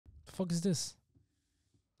fuck is this?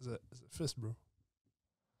 It's a fist, bro.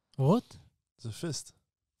 What? It's a fist.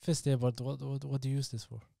 Fist, yeah, but what do you use this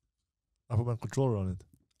for? I put my controller on it.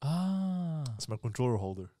 Ah. It's my controller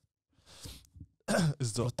holder.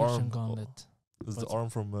 It's the Protection arm. gauntlet. It's the What's- arm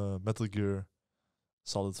from Metal Gear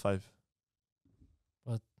Solid 5.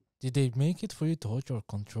 Did they make it for you to hold your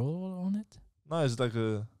controller on it? No, it's like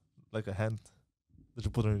a hand that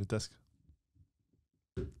you put on your desk.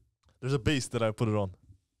 There's a base that I put it on,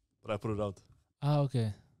 but I put it out. Ah,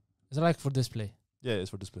 okay. Is it like for display? Yeah, it's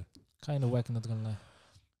for display. Kind of whack, not gonna lie.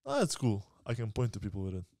 Ah, it's cool. I can point to people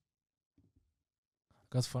with it.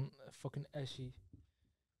 Got fun, fucking ashy.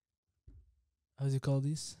 How do you call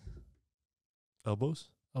these? Elbows?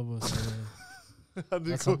 Elbows. Had me,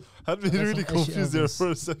 That's some- had me that's really some ashy confused there elbows. for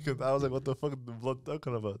a second. I was like, what the fuck is the blood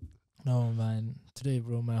talking about? No, man. Today,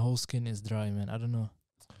 bro, my whole skin is dry, man. I don't know.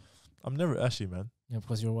 I'm never ashy, man. Yeah,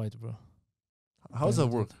 because you're white, bro. How does that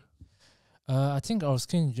work? I think our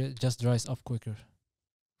skin just dries up quicker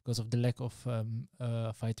because of the lack of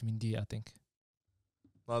vitamin D, I think.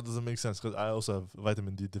 No, it doesn't make sense because I also have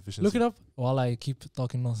vitamin D deficiency. Look it up while I keep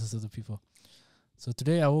talking nonsense to the people. So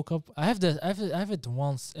today I woke up. I have it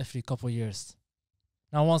once every couple of years.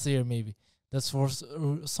 Now once a year maybe. That's for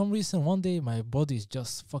some reason. One day my body is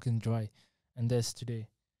just fucking dry, and that's today.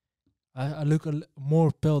 I look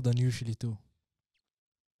more pale than usually too.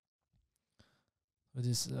 It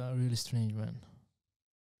is really strange, man.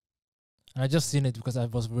 And I just seen it because I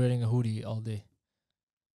was wearing a hoodie all day.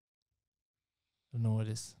 Don't know what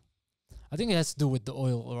it is. I think it has to do with the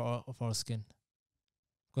oil of our skin.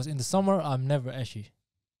 Because in the summer I'm never ashy,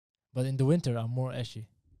 but in the winter I'm more ashy.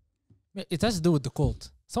 It has to do with the cold.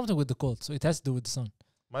 Something with the cold. So it has to do with the sun.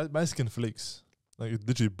 My skin flakes. Like it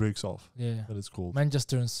literally breaks off. Yeah. When it's cold. Man just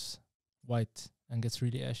turns white and gets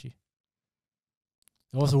really ashy.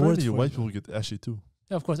 There was a word Apparently for white it. people get ashy too.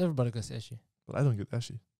 Yeah, of course, everybody gets ashy. But I don't get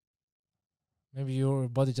ashy. Maybe your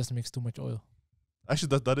body just makes too much oil.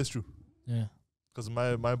 Actually, that is true. Yeah. Because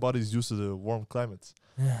my body is used to the warm climates.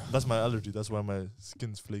 Yeah. That's my allergy. That's why my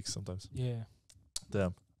skin flakes sometimes. Yeah.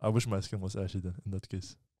 Damn. I wish my skin was ashy then, in that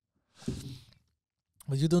case.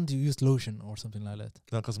 But you don't use lotion or something like that.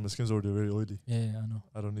 No, because my skin's already very oily. Yeah, I know.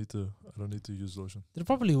 I don't need to use lotion. There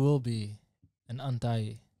probably will be an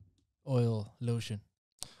anti-oil lotion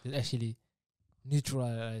that actually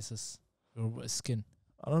neutralizes your skin.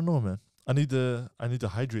 I don't know, man. I need to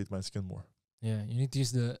hydrate my skin more. Yeah, you need to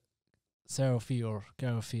use the CeraVe or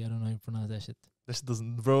CeraVe. I don't know how you pronounce that shit. That shit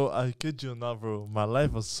doesn't, bro. I kid you not, bro. My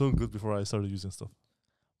life was so good before I started using stuff.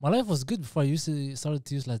 My life was good before I started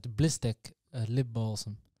to use like the Blistec lip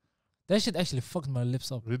balsam. That shit actually fucked my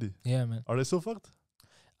lips up. Really? Yeah, man. Are they so fucked?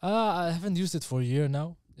 I haven't used it for a year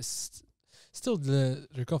now. It's still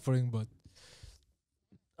recovering, but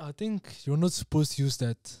I think you're not supposed to use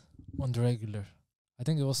that on the regular. I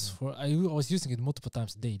think it was I was using it multiple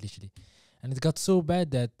times a day, literally. And it got so bad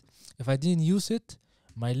that if I didn't use it,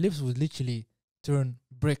 my lips would literally turn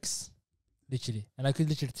bricks, literally. And I could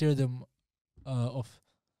literally tear them off.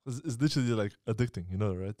 It's literally like addicting, you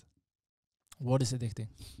know, right? What is addicting?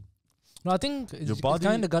 No, I think Your it body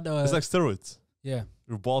kind of got... it's like steroids. yeah.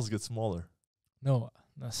 Your balls get smaller. No.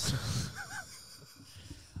 That's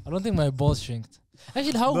I don't think my balls shrinked.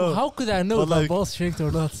 Actually, No, how could I know but if my like- balls shrinked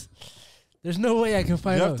or not? There's no way I can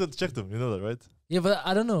find You out. have to check them, you know that, right? Yeah, but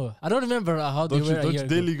I don't know. I don't remember how they Don't were you a don't year you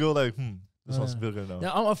ago. daily go like, this one's Uh, bigger now.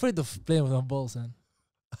 Yeah, I'm afraid of playing with my balls, man.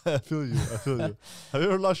 I feel you. Have you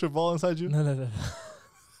ever lost your ball inside you? No, no, no.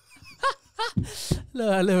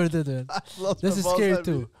 No, I never did, man. Lost This my is balls scary inside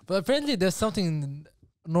me. too. But apparently there's something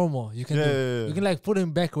normal you can Yeah, do. yeah, yeah. You can like put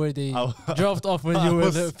them back where they I- dropped off when I you were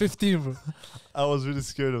was- 15, bro. I was really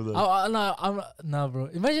scared of that. Nah, bro.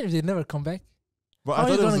 Imagine if they never come back. Bro, how I are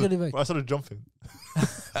you thought it gonna was get it back? bro, I started jumping.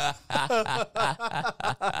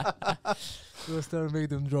 You will start make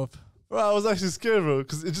them drop. Bro, I was actually scared, bro,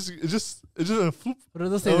 because it just went floop. Bro,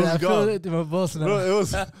 don't say It that. I was feel gone. it in my balls now. Bro, it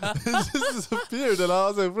was it just disappeared, and I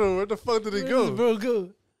was like, bro, where the fuck did it Where go? Bro, go.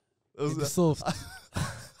 It was, It dissolved.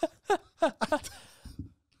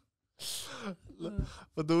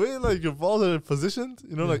 but the way like your balls are positioned,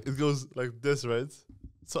 you know, Yeah. like it goes like this, right?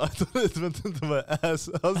 So I thought it went into my ass.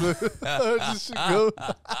 I was like, where did this shit go?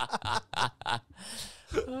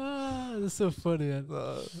 That's so funny, man.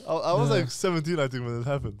 I was Yeah. like 17, I think, when it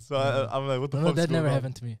happened. So I'm like, what the No, fuck? that never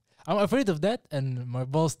happened to me. I'm afraid of that and my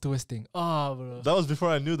balls twisting. Oh, bro. That was before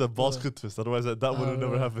I knew that balls Bro. could twist. Otherwise, that would have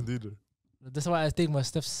never bro. happened either. That's why I take my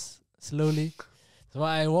steps slowly. That's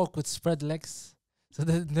why I walk with spread legs. So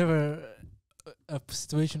that never a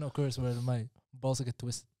situation occurs where my balls get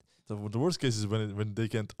twisted. The worst case is when they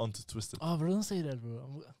can't untwist it. Oh, bro, don't say that,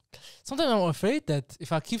 bro. Sometimes I'm afraid that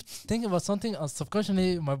if I keep thinking about something,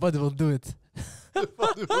 subconsciously my body will do it.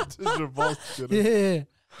 Your balls together. Yeah.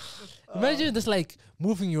 Imagine just like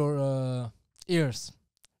moving your ears.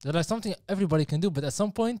 That's like something everybody can do, but at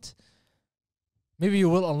some point, maybe you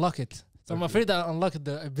will unlock it. So I'm Okay. afraid that I unlock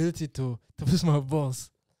the ability to push my balls.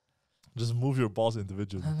 Just move your balls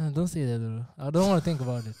individually. No, don't say that, bro. I don't want to think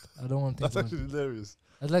about it. I don't want to think That's about it. actually hilarious.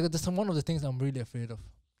 It's like that's one of the things I'm really afraid of.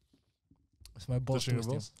 It's my balls Touching your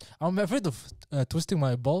twisting. balls? I'm afraid of twisting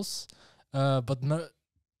my balls. But no,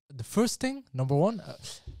 the first thing, number one,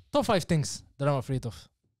 top 5 things that I'm afraid of.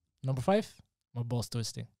 Number 5, my balls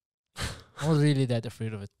twisting. I'm not really that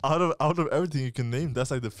afraid of it. Out of everything you can name,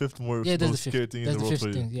 that's like the 5th most Yeah, that's the scary thing in That's the the world 5th for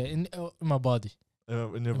you. thing. Yeah, in my body. In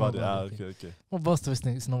your In my body. body, Okay. My balls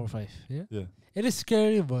twisting is number 5. Yeah. Yeah. It is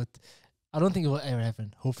scary, but I don't think it will ever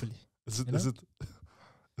happen. Hopefully. Is it You know?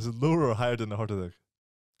 is it lower or higher than a heart attack?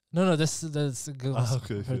 No, that's goes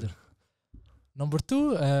Okay. further. Number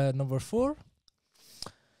 2, number 4.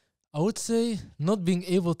 I would say not being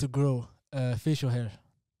able to grow facial hair.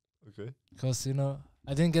 Okay. Because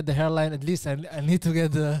I didn't get the hairline. At least I need to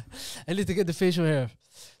get the facial hair.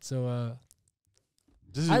 So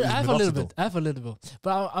This is I have a little minoxidil. bit. I have a little bit,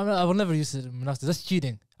 but I will never use it. Minoxidil. That's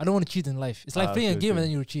cheating. I don't want to cheat in life. It's like playing a okay, game okay. and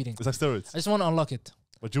then you're cheating. It's like steroids. I just want to unlock it.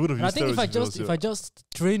 But you would have And I used think steroids if I just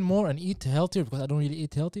train more and eat healthier, because I don't really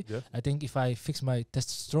eat healthy. Yeah. I think if I fix my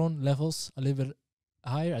testosterone levels a little bit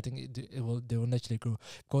higher, I think they will naturally grow.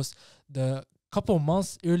 Because the couple of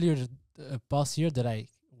months earlier past year that I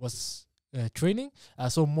was training, I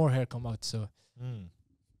saw more hair come out. So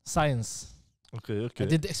science. Okay. I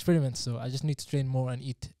did the experiment, so I just need to train more and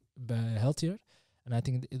eat healthier, and I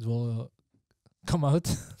think it will come out.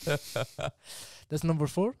 That's number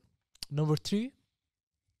 4. Number 3.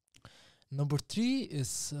 Number 3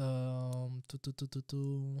 is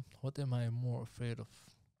what am I more afraid of?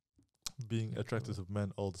 Being attracted to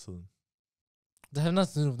men all of a sudden. That have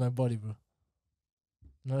nothing to do with my body, bro.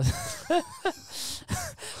 No.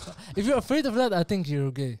 If you're afraid of that, I think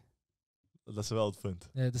you're gay. That's a valid point.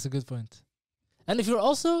 Yeah, that's a good point. And if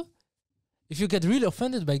you get really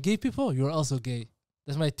offended by gay people, you're also gay.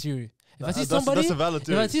 That's my theory. If I see somebody, that's a valid if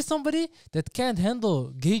theory. I see somebody that can't handle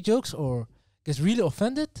gay jokes or gets really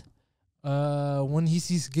offended when he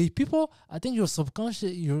sees gay people, I think you're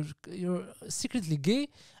subconscious, you're secretly gay,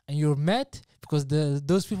 and you're mad because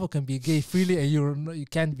those people can be gay freely and you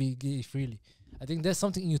can't be gay freely. I think that's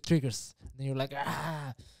something in you triggers. Then you're like,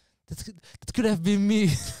 that could have been me.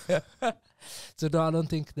 So no, I don't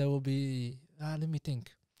think that will be. Let me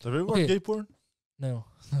think. Have you ever Okay. watched gay porn? No.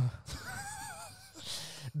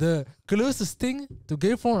 The closest thing to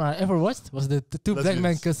gay porn I ever watched was the two black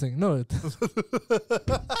men Lesbians. kissing. No, the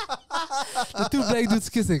 2 black dudes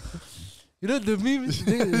kissing. You know the meme? That's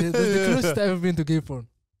the closest I've ever been to gay porn.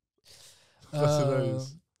 That's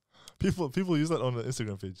hilarious. People use that on the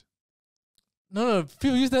Instagram page. No,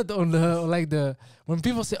 people use that on when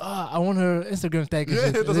people say, I want her Instagram tag. And Yeah,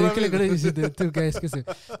 shit. that's Then you what I click on mean. it, you see the 2 guys kissing.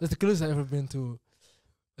 That's the closest I've ever been to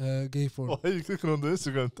gay porn. Why are you clicking on the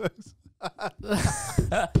Instagram tags?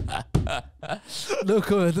 No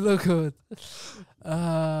comment.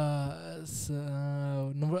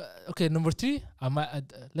 Number 3. I might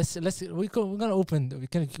we're gonna open. We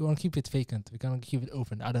want to keep it vacant. We gonna keep it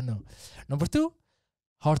open. I don't know. Number 2,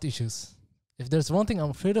 heart issues. If there's one thing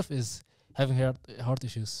I'm afraid of is having heart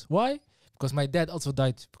issues. Why? Because my dad also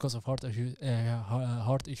died because of heart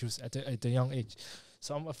issues at a young age.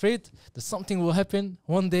 So I'm afraid that something will happen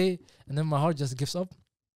one day, and then my heart just gives up.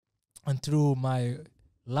 And through my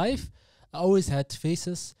life, I always had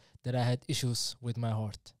phases that I had issues with my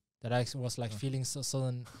heart. That I was like feeling so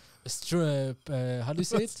sudden, how do you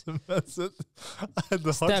say it? That's it. I had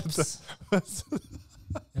the heart attack. Steps.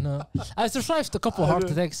 I survived a couple heart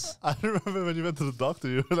attacks. I remember when you went to the doctor.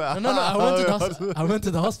 You were like, No. I went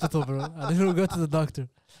to the hospital, bro. I didn't go to the doctor.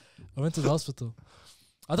 I went to the hospital.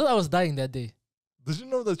 I thought I was dying that day. Did you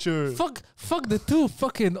know that you're... Fuck the 2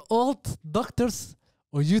 fucking old doctors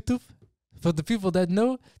on YouTube. For the people that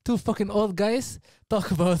know, 2 fucking old guys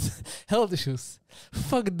talk about health issues.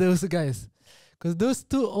 Fuck those guys. Because those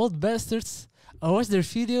 2 old bastards, I watched their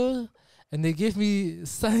video and they gave me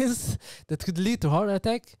signs that could lead to heart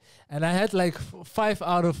attack. And I had like 5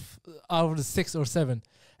 out of the 6 or 7.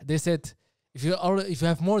 They said, if you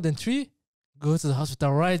have more than 3, go to the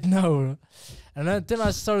hospital right now. And then I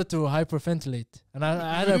started to hyperventilate. And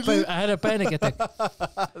I had a panic attack.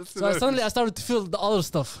 So suddenly I started to feel the other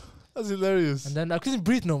stuff. That's hilarious. And then I couldn't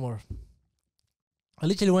breathe no more. I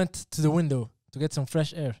literally went to the window to get some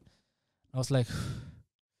fresh air. I was like,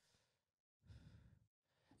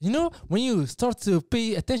 You know, when you start to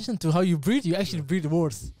pay attention to how you breathe, you actually breathe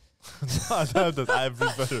worse. I have that. I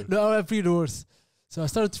breathe better. No, I breathe worse. So I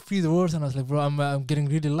started to breathe worse, and I was like, bro, I'm getting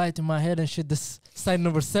really light in my head and shit. This sign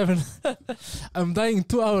number 7. I'm dying in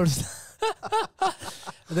 2 hours.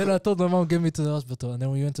 And then I told my mom, get me to the hospital. And then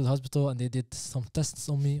we went to the hospital, and they did some tests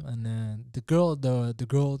on me. And the girl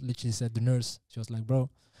literally said, the nurse, she was like, bro,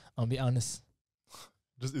 I'll be honest.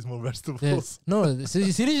 Just eat more Yeah, vegetables. no, she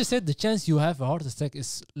literally said the chance you have a heart attack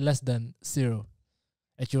is less than 0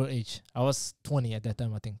 at your age. I was 20 at that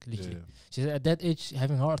time, I think, Yeah, literally. yeah. She said at that age,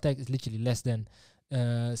 having a heart attack is literally less than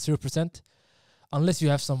 0%, unless you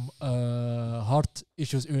have some heart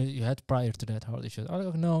issues you had prior to that heart issues. I was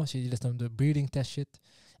like, no, she did some the breathing test shit,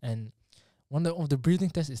 and one of the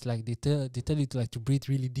breathing tests is like they tell you to like to breathe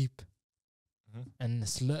really deep Mhm. and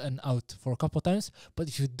slow and out for a couple of times. But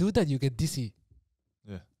if you do that, you get dizzy.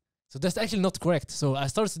 Yeah. So that's actually not correct. So I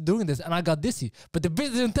started doing this and I got dizzy. But the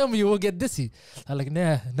bitch didn't tell me you will get dizzy. I'm like,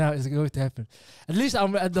 nah, it's going to happen. At least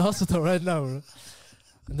I'm at the hospital right now, bro.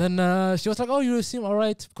 And then she was like, oh, you seem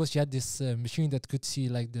alright. Because she had this machine that could see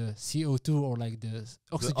like the CO2 or like the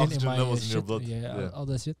oxygen in my levels in your shit. blood. Yeah, Yeah. all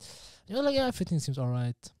that shit. And you're like, yeah, everything seems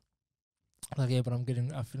alright. Like, yeah, but I'm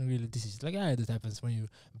feeling really dizzy. She's like, yeah, that happens when you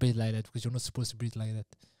breathe like that because you're not supposed to breathe like that.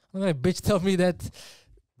 I'm like, bitch, tell me that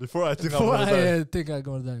Before I think I'm before gonna die. I think I'm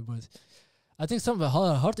gonna die. But I think some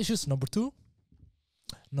heart issues, number 2.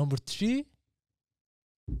 Number 3,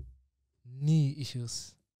 knee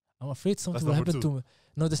issues. I'm afraid something That's will number happen 2. to me.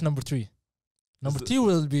 No, that's number 3. Number the- 2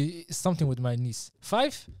 will be something with my knees.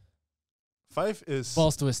 5, 5 is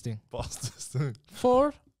balls twisting. balls twisting.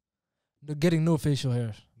 4, getting no facial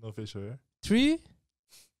hair. No facial hair. 3,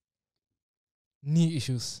 knee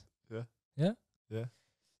issues. Yeah. Yeah? Yeah.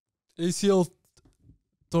 ACL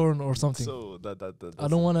torn or something. So that I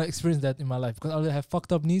don't want to experience that in my life because I already have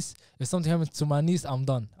fucked up knees. If something happens to my knees, I'm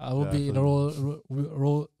done. I will Yeah, be I in a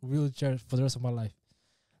feel wheelchair for the rest of my life.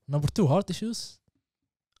 Number 2, heart issues.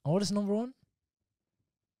 And what is number 1?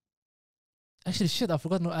 Actually, shit, I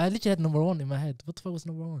forgot. No, I literally had number 1 in my head. What the fuck was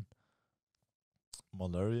number 1?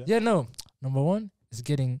 malaria. Yeah, no. Number 1 is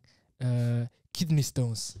getting kidney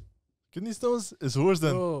stones. Kidney stones is worse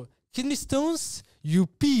than. Bro, kidney stones, you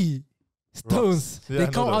pee stones. Yeah, I They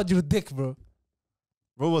know come that. out your dick, bro.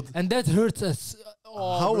 Bro, what? And that hurts us.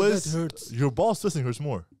 Oh, How bro, is that hurts? your balls twisting hurts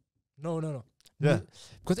more? No. Yeah.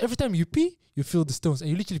 Because every time you pee, you feel the stones, and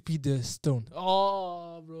you literally pee the stone.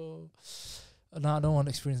 Oh, bro. No, I don't want to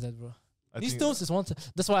experience that, bro. These stones is one.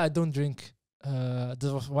 That's why I don't drink.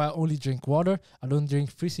 That's why I only drink water. I don't drink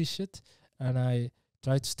frizzy shit, and I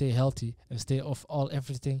try to stay healthy and stay off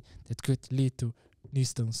everything that could lead to knee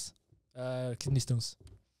stones, kidney stones.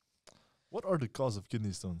 What are the cause of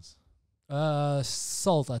kidney stones?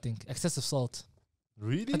 Salt, I think, excessive salt.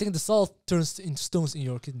 Really? I think the salt turns into stones in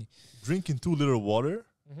your kidney. Drinking too little water,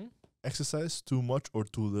 Mm-hmm. exercise too much or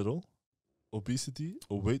too little, obesity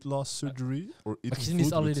or weight loss surgery, or My eating kidneys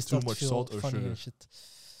food already with too start to much feel salt or funny sugar. and shit.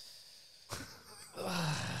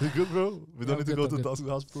 You good, bro? We don't I'm need to good, go I'm to good.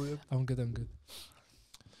 the hospital yet. I'm good.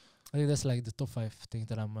 I think that's like the top 5 things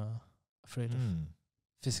that I'm afraid of.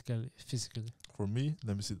 Physically. For me,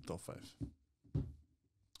 let me see the top 5.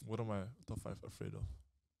 What am I top 5 afraid of?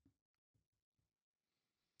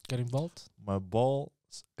 Getting bald? My balls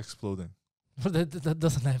exploding. that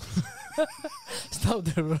doesn't happen. Stop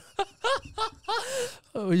there, bro.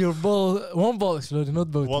 Oh, your one ball exploded,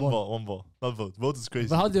 not both. One ball, not both. Both is crazy.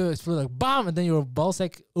 But how do you explode? Like BAM, and then your ball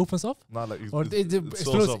sack opens up, Not like or it it explodes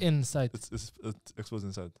slows up. inside. It explodes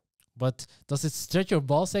inside. But does it stretch your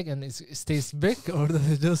ball sack and it stays big, or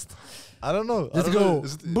does it just I don't know. just go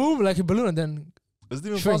boom like a balloon and then? Is it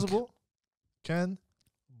even shrink? possible? Can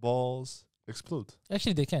balls explode?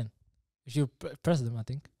 Actually, they can if you press them. I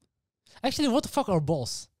think. Actually, what the fuck are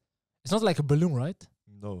balls? It's not like a balloon, right?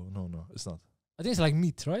 No, it's not. I think it's like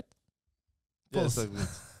meat, right? Yeah, it's Balls. like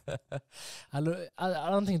meat. I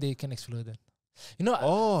don't think they can explode then. You know,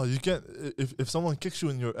 Oh, you can. If someone kicks you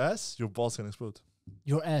in your ass, your balls can explode.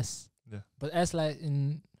 your ass. Yeah. But ass like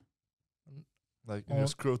in Like in Oh. your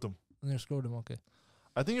scrotum. your scrotum, okay.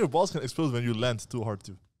 I think your balls can explode when you land too hard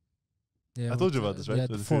too. Yeah, I told with, you about this, right? Yeah,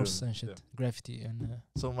 With the the theorem. force and shit, Yeah. gravity and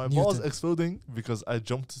So my balls Newton. exploding because I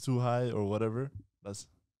jumped too high or whatever. That's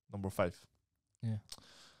number 5. Yeah.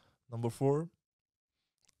 Number 4.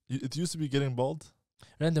 It used to be getting bald.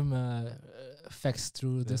 random facts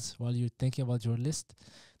through Yeah. this while you're thinking about your list.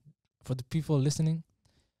 For the people listening,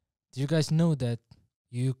 do you guys know that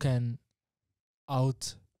you can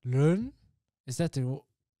outlearn? Is that the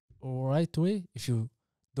right way? If you're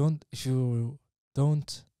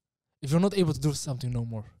not able to do something no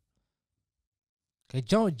more. Okay,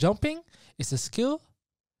 jumping is a skill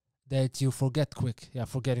that you forget quick. Yeah,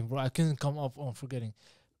 forgetting, bro. I couldn't come up on forgetting.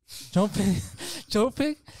 Jumping,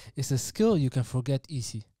 jumping is a skill you can forget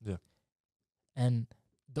easy. Yeah. And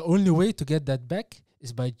the only way to get that back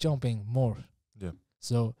is by jumping more. Yeah.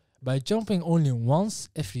 So by jumping only once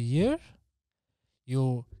every year,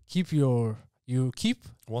 you keep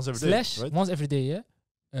Once every day, slash right? once every day.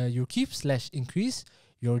 Yeah. You keep slash increase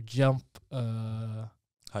your jump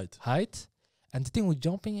height. And the thing with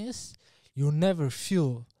jumping is you never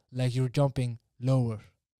feel like you're jumping lower.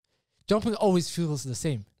 Jumping always feels the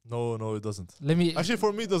same. No, it doesn't. Let me Actually,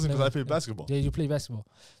 for me, it doesn't because I play yeah. basketball. Yeah, you play basketball.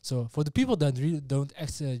 So for the people that really don't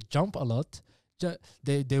jump a lot,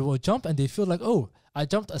 they will jump and they feel like, oh, I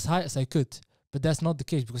jumped as high as I could. But that's not the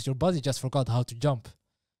case because your body just forgot how to jump.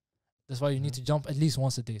 That's why you need to jump at least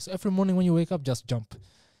once a day. So every morning when you wake up, just jump.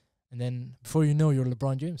 And then before you know, you're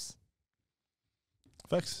LeBron James.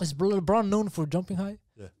 Facts. Is LeBron known for jumping high?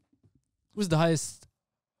 Yeah. Who's the highest?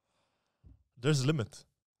 There's a limit.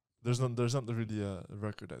 There's not really a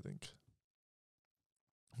record, I think.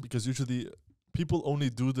 Because usually people only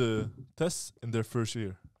do the tests in their first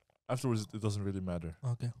year. Afterwards, it doesn't really matter.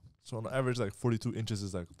 Okay. So on average, like 42 inches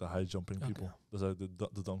is like the high jumping Okay. people. Those are the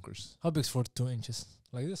dunkers. How big's 42 inches?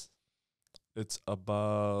 Like this? It's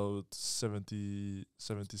about 70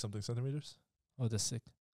 something centimeters. Oh, that's sick.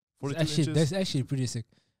 42 Actually, inches. that's actually pretty sick.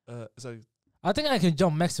 It's like I think I can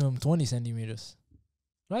jump maximum 20 centimeters.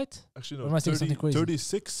 Right? actually Or am no. I saying something crazy?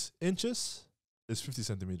 36 inches is 50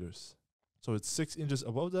 centimeters. So it's 6 inches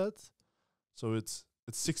above that. So it's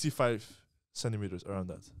 65 centimeters around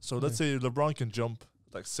that. So let's say LeBron can jump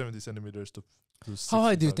like 70 centimeters to How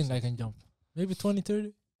high do you 65 think I can jump? Maybe 20,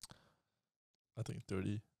 30? I think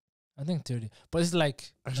 30. I think 30. But it's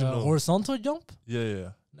like Actually, no. horizontal jump? Yeah.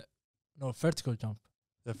 No, vertical jump.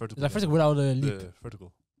 Yeah, vertical. Like jump. vertical without a leap. Yeah,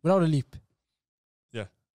 vertical. Without a leap. Yeah.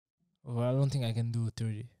 Well, I don't think I can do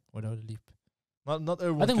 30 without a leap. Not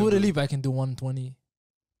everyone. I think can with a do- leap I can do 120.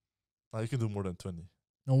 No, you can do more than 20.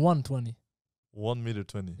 No, 120. 1 meter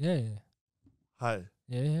 20. Yeah. High.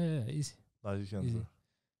 Yeah. Easy. No, you can't. Easy. Bro.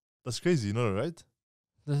 That's crazy, you know, right?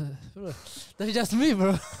 That's just me,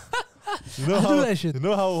 bro. You know I do how that shit. you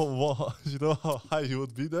know how high you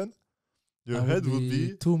would be then? Your I head would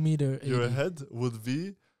be 2 meter 80. your head would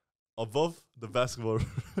be above the basketball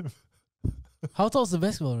rim. How tall is the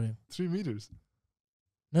basketball rim? 3 meters.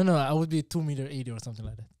 No, I would be 2 meter 80 or something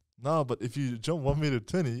like that. No, but if you jump 1 meter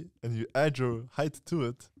 20 and you add your height to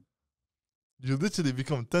it, you literally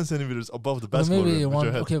become 10 centimeters above the Well, basketball maybe rim with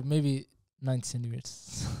your head. okay, maybe 90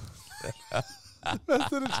 centimeters. That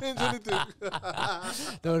didn't change anything.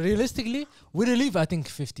 No, realistically, with a leap, I think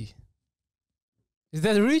 50. Is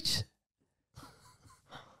that a reach?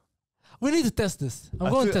 We need to test this.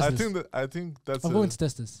 I'm going to test this. I think that's I'm going to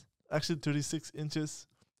test this. actually 36 inches.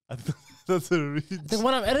 I think that's a reach. I think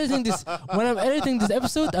when I'm editing this,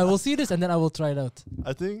 episode, I will see this and then I will try it out.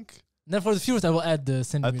 I think Then for the viewers, I will add the I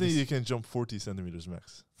centimeters. think you can jump 40 centimeters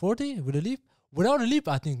max. 40 with a leap. Without a leap,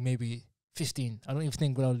 I think maybe 15. I don't even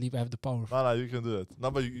think without a leap I have the power. No, you can do that.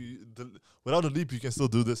 No, but without a leap, you can still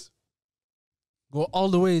do this. Go all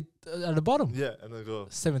the way at the bottom. Yeah, and then go.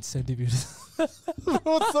 70 centimeters.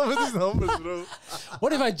 What's up with these numbers, bro?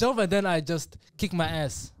 What if I jump and then I just kick my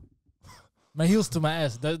ass? My heels to my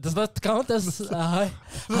ass. Does that count as high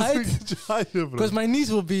height? Get you higher, bro. Because my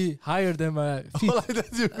knees will be higher than my feet. Oh, like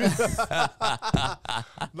that, you mean?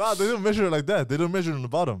 Nah, they don't measure it like that. They don't measure on the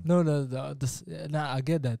bottom. No, I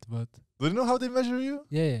get that, but Do you know how they measure you?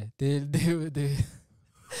 yeah, they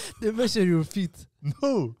measure your feet.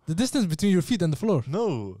 No, The distance between your feet and the floor.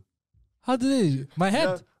 no. How do they? My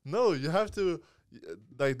head. No, you have to,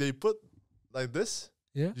 like they put like this.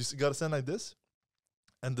 Yeah. You gotta stand like this,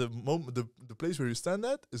 and the place where you stand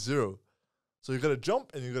at is 0. So you gotta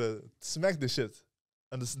jump and you gotta smack the shit,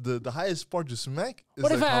 and the highest part you smack is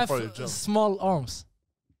What like if I how have far you jump. small arms?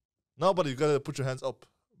 No, but you gotta put your hands up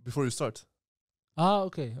before you start.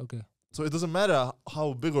 Okay. So it doesn't matter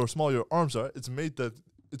how big or small your arms are. It's made that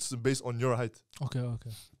it's based on your height. Okay.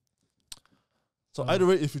 So either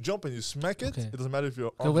way, if you jump and you smack it, Okay. it doesn't matter if your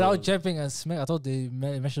Okay, arms without are jumping and smack, I thought they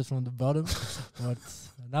measured from the bottom, but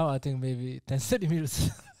now I think maybe 10 centimeters.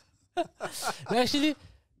 But actually,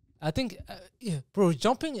 I think, bro,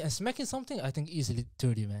 jumping and smacking something, I think easily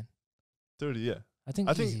 30, man. 30. Yeah, I think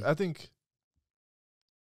I easy. think.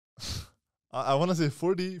 I want to say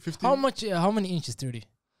 40, 50. How much? How many inches? 30?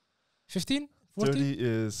 15? 14? 30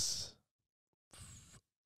 is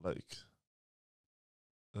like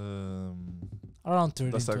Around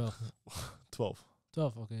 30. that's like 12. 12.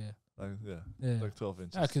 12. Okay. Yeah. Like 12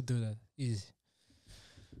 inches. I could do that easy.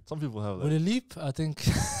 Some people have With that. a leap, I think.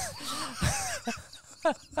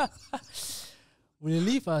 Will you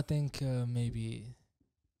leave? I think maybe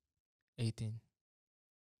 18.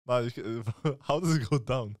 Nah, how does it go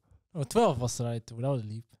down? Oh, 12 was right without a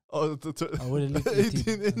leap. Oh, I would have leaped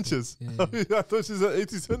 18 inches. Yeah, I thought she said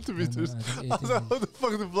 80 centimeters. I think I was 18 like, how the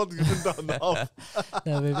fuck the blood going down now?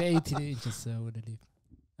 yeah, maybe 18 inches would have leaped.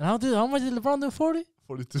 And how much did LeBron do? 40?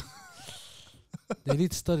 42. They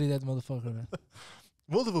need to study that motherfucker, man.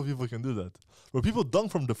 Multiple people can do that. But people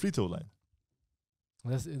dunk from the free throw line.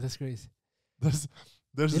 That's crazy. There's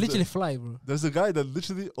They the- literally fly, bro. there's a guy that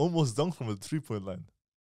literally almost dunked from the 3-point line.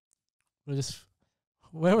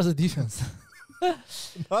 Where was the defense?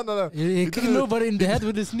 No. He did kicked it- nobody in the head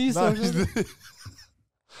with his knees. Nah, or he something? did,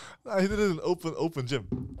 nah, he did it in open gym.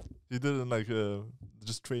 He did it in like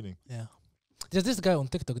just training. Yeah. There's this guy on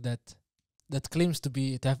TikTok that claims to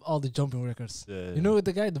have all the jumping records. Yeah, You know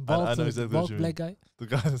the guy, the bald, I know exactly what bald you black guy? the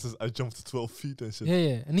guy that says I jumped 12 feet and shit.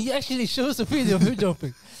 Yeah. And he actually shows a video of him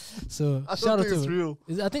jumping. So I shout don't out think to it's him.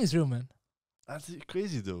 real. I think it's real, man. That's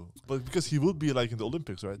crazy though. But because he would be like in the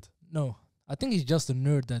Olympics, right? No, I think he's just a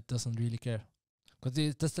nerd that doesn't really care.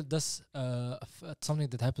 Because that's something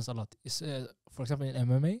that happens a lot. It's, for example, in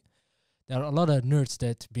MMA, there are a lot of nerds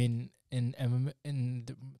that been in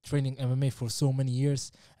MMA, training MMA for so many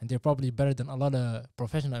years, and they're probably better than a lot of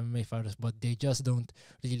professional MMA fighters, but they just don't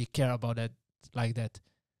really care about that like that.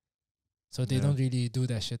 So they Yeah. don't really do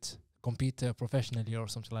that shit, compete professionally or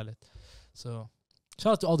something like that. So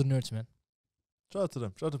shout out to all the nerds, man. Shout out to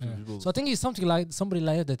them. Shout out to Yeah. people. So I think he's somebody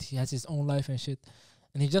like that he has his own life and shit,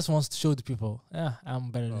 and he just wants to show the people, yeah,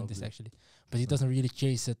 I'm better than this Probably. actually. But he doesn't really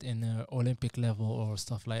chase it in Olympic level or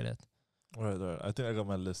stuff like that. All right. I think I got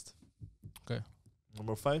my list. Okay.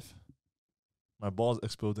 Number 5. My balls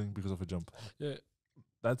exploding because of a jump. Yeah.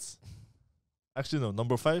 That's actually no.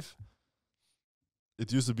 Number 5.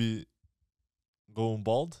 It used to be going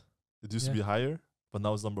bald. It used to Yeah. be higher, but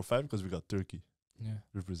now it's number 5 because we got Turkey Yeah,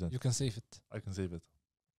 represent. you can save it. I can save it.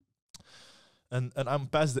 And I'm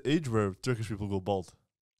past the age where Turkish people go bald.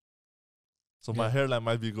 So my Yeah. hairline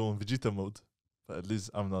might be going Vegeta mode, but at least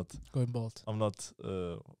I'm not. Going bald, I'm not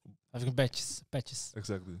having patches.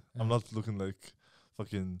 exactly. Yeah. I'm not looking like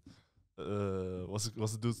fucking. What's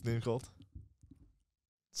the dude's name called?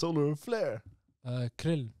 Solar Flare.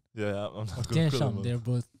 Krill, Yeah, I'm not Tian going Shan, they're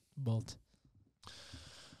both bald.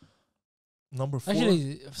 Number 4.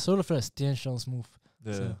 Actually, Solar First, Tian Shan's move.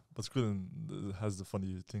 yeah, so- but Krillin has the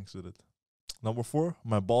funny things with it. Number 4,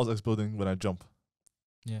 my balls exploding when I jump.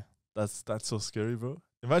 Yeah. That's so scary, bro.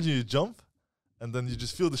 Imagine you jump, and then you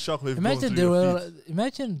just feel the shockwave. Imagine going through your feet.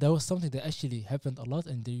 imagine there was something that actually happened a lot,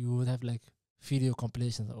 and then you would have like video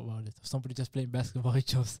compilations about it. Somebody just playing basketball, he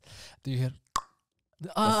jumps. Do you hear?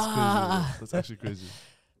 That's crazy. Bro. That's actually crazy.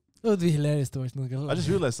 That would be hilarious to watch. Not gonna I lie. just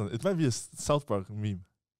realized something. It might be a South Park meme.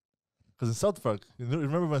 Because in South Park,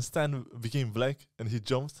 remember when Stan became black and he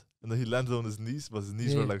jumped and then he landed on his knees, but his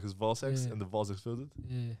knees were Yeah. like his ball sacks Yeah. and the balls exploded?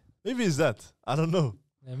 Yeah. Maybe it's that. I don't know.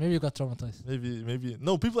 Yeah, maybe you got traumatized. Maybe.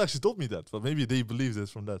 No, people actually told me that, but maybe they believed it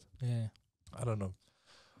from that. Yeah. I don't know.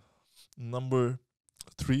 Number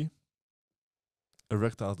 3,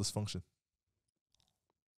 erectile dysfunction.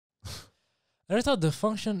 I thought the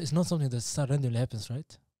function is not something that randomly happens,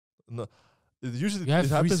 right? No, it usually You have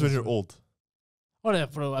it happens when reasons you're for- old. Oh yeah,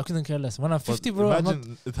 bro, I couldn't care less. When I'm But 50, bro, I'm not.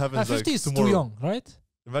 imagine it happens 50 like is tomorrow. too young, right?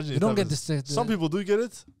 Imagine You it don't get happens- this. Some people do get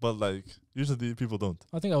it, but like usually people don't.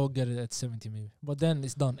 I think I will get it at 70 maybe. But then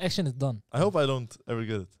it's done. Action is done. I hope I don't ever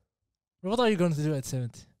get it. What are you going to do at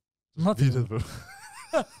 70? Nothing. Beat it, bro.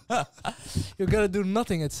 bro. You're gonna do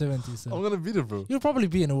nothing at 70. So I'm gonna beat it, bro. you'll probably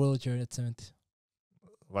be in a wheelchair at 70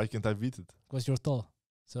 Why can't I beat it? because you're tall.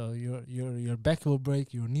 So your back will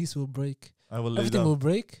break, your knees will break, I will lay everything down. will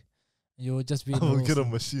break. You will just be. I in a will get a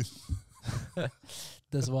wheelchair. machine.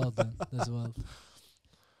 That's wild, man. That's wild.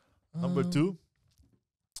 Number 2,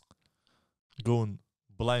 going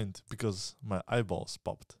blind because my eyeballs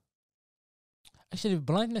popped. Actually,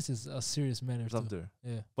 blindness is a serious matter It's up too. there.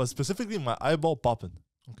 Yeah. But specifically my eyeball popping.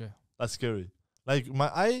 Okay. That's scary. Like my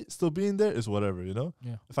eye still being there is whatever, you know?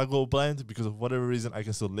 Yeah. If I go blind because of whatever reason, I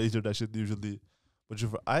can still laser that shit usually. But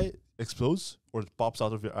if your eye explodes or it pops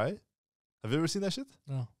out of your eye, have you ever seen that shit?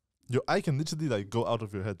 No. Your eye can literally like go out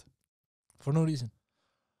of your head. For no reason.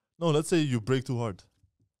 No, let's say you break too hard.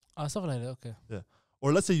 Stuff like that. Okay.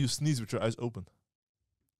 Or let's say you sneeze with your eyes open.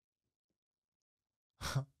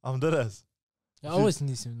 I'm dead ass. I If you- always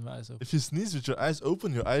need some eyes open. If you sneeze with your eyes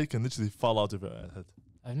open, your eye can literally fall out of your head.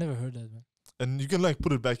 I've never heard that, man. And you can like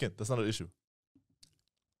put it back in. That's not an issue.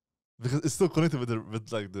 Because it's still connected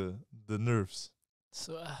with like the nerves.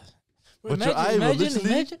 So, But your eye will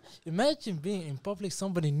literally- imagine being in public,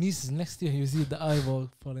 somebody sneezes next to you, and you see the eyeball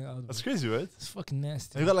falling out. That's bro. crazy, right? It's fucking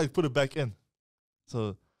nasty. And you gotta like put it back in.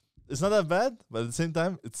 So it's not that bad, but at the same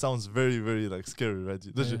time, it sounds very, very like scary, right?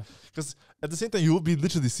 Yeah. Because at the same time, you will be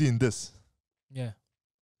literally seeing this. Yeah.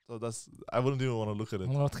 So I wouldn't even want to look at it.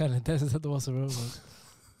 What kind of test that was, bro?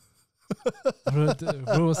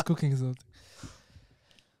 Bro was cooking something.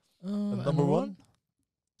 And number one,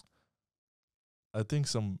 I think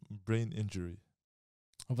some brain injury.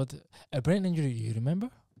 But a brain injury you remember,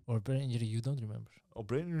 or a brain injury you don't remember? A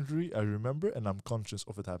brain injury I remember, and I'm conscious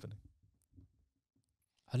of it happening.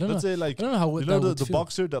 I don't know. Let's say like I don't know how you that know the would feel.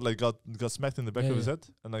 boxer that like got smacked in the back Yeah, of his yeah. head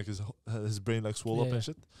and like his brain like swole up Yeah, and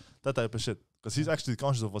shit. That type of shit. Because he's actually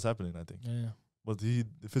conscious of what's happening, I think. Yeah. But he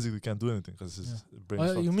physically can't do anything because his brain.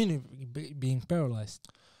 Oh, you mean being paralyzed?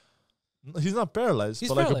 He's not paralyzed, He's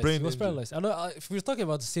but paralyzed. like a brain He was injury. paralyzed. I know, if we're talking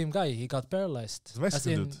about the same guy, he got paralyzed. The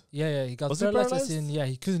Mexican As in, dude. Yeah, he got Was he paralyzed. As in, paralyzed? yeah,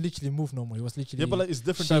 he couldn't literally move no more. He was literally. Yeah, but like it's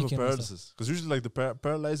different type of shaking and stuff. paralysis. Because usually like the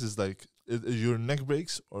paralyzed is like your neck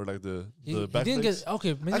breaks or like the he back didn't breaks. get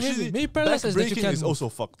okay. Actually, Maybe paralyzed Back is that you breaking can't is move. also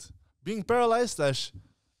fucked. Being paralyzed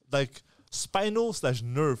 / like spinal /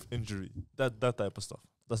 nerve injury. That type of stuff.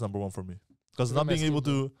 That's number one for me. Because What not am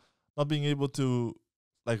I being able to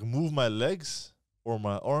like move my legs or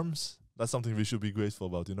my arms. That's something we should be grateful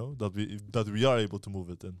about, you know, that we are able to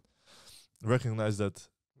move it and recognize that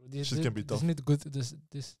shit can be tough. This not good.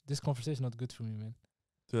 This conversation not good for me, man.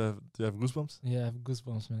 Do you have goosebumps? Yeah, I have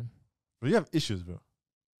goosebumps, man. But you have issues, bro.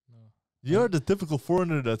 No. You're the typical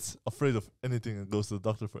foreigner that's afraid of anything and goes to the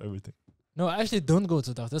doctor for everything. No, I actually don't go to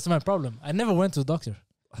the doctor. That's my problem. I never went to the doctor.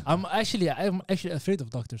 I'm actually afraid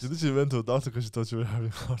of doctors. You literally went to a doctor because you thought you were having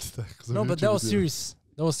a heart attack. 'cause of No, your but that was video. serious.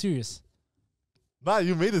 That was serious. Nah,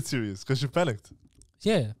 you made it serious because you panicked.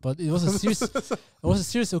 Yeah, but it was a serious. It was a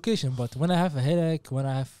serious occasion. But when I have a headache, when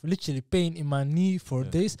I have literally pain in my knee for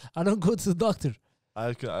Yeah. days, I don't go to the doctor. I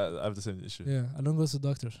have the same issue. Yeah, I don't go to the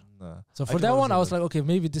doctor. Nah. So I for can that one, I understand was that. like, okay,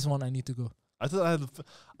 maybe this one I need to go. I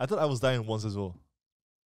thought I was dying once as well.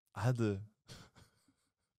 I had the.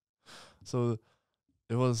 So,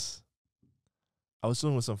 it was. I was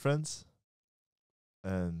chilling with some friends,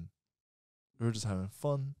 and we were just having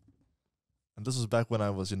fun. And this was back when I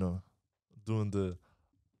was, doing the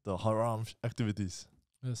haram activities,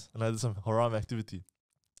 Yes. and I did some haram activity.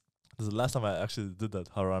 This is the last time I actually did that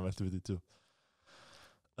haram activity too.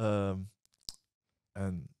 And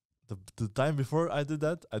the time before I did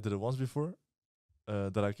that, I did it once before,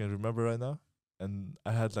 that I can remember right now. And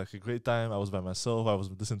I had like a great time. I was by myself. I was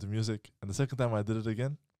listening to music. And the second time I did it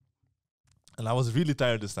again, and I was really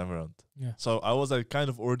tired this time around. Yeah. So I was like kind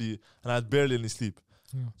of already, and I had barely any sleep.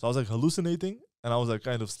 Yeah. So I was like hallucinating, and I was like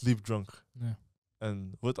kind of sleep drunk. Yeah.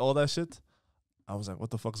 And with all that shit, I was like, what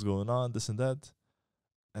the fuck's going on? This and that.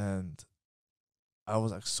 And I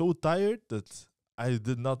was like so tired that I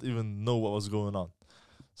did not even know what was going on.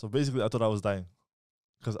 So basically, I thought I was dying.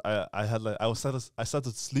 Because I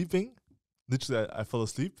started sleeping. Literally, I fell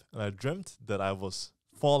asleep and I dreamt that I was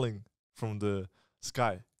falling from the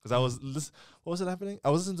sky. Because I was, what was it happening? I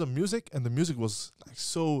was listening to music and the music was like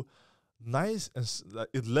so nice and like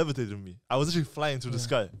it levitated me. I was actually flying through the Yeah.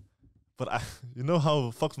 sky. But you know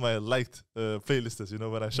how fucked my liked playlist is,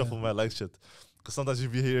 when I shuffle my liked shit. Because sometimes you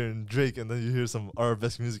be hearing Drake and then you hear some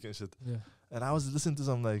arabesque music and shit. Yeah. And I was listening to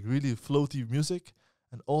some like really floaty music,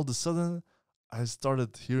 and all of a sudden, I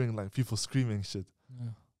started hearing like people screaming shit, Yeah.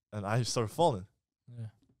 and I started falling. Yeah.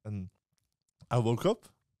 And I woke up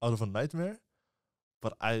out of a nightmare,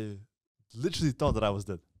 but I literally thought that I was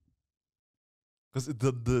dead. Because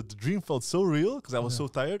the dream felt so real, because I was Yeah. so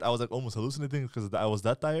tired. I was like almost hallucinating because I was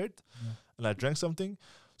that tired, Yeah. and I drank something.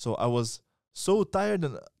 So I was so tired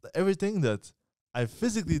and everything that I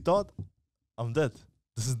physically thought I'm dead.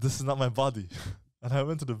 This is not my body. And I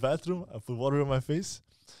went to the bathroom. I put water on my face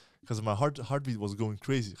because my heartbeat was going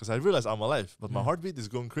crazy. Because I realized I'm alive, but my Yeah. heartbeat is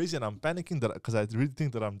going crazy, and I'm panicking that because I really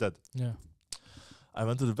think that I'm dead. Yeah. I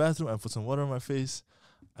went to the bathroom. I put some water on my face.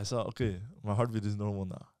 I saw, okay, my heartbeat is normal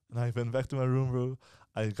now. And I went back to my room, bro.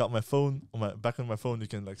 I got my phone back on my phone. You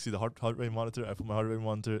can like see the heart rate monitor. I put my heart rate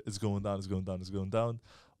monitor. It's going down. It's going down. It's going down.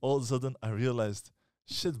 All of a sudden, I realized,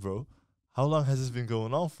 shit, bro. How long has this been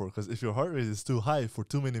going on for? Because if your heart rate is too high for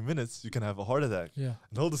too many minutes, you can have a heart attack. Yeah.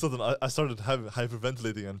 And all of a sudden, I started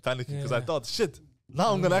hyperventilating and panicking because I Yeah. thought, shit,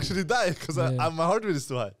 now I'm gonna actually die because Yeah. my heart rate is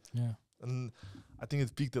too high. Yeah. And I think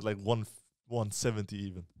it peaked at like 170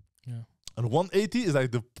 even. Yeah. And 180 is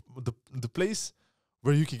like the place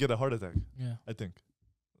where you can get a heart attack. Yeah. I think.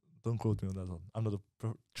 Don't quote me on that one. I'm not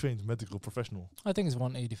a trained medical professional. I think it's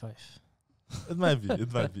 185. It might be.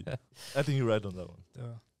 It might be. I think you're right on that one.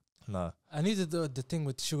 Yeah. Nah. I needed the thing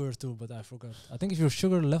with sugar too, but I forgot. I think if your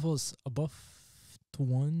sugar level is above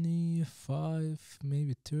 25,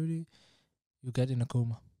 maybe 30, you get in a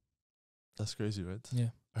coma. That's crazy, right? Yeah.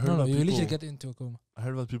 I heard No, about you people. literally get into a coma. I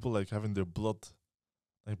heard about people like having their blood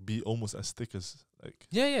like be almost as thick as like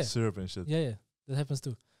Yeah, yeah. syrup and shit. Yeah, yeah. That happens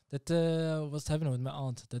too. That was happening with my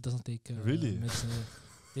aunt that doesn't take Really? medicine. Yeah.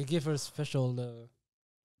 They give her a special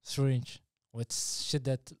syringe with shit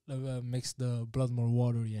that makes the blood more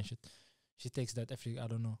watery and shit. She takes that every, I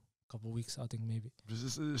don't know, couple weeks, I think maybe.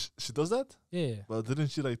 She does that, Yeah, yeah. but didn't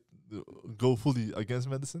she like go fully against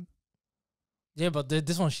medicine? Yeah, but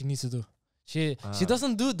this one she needs to do. She Ah.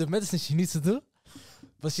 doesn't do the medicine she needs to do,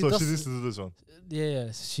 but she So does. she needs to do this one. Yeah,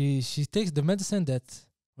 yeah. She takes the medicine that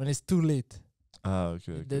when it's too late. Ah,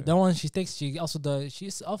 okay. That one she takes. She also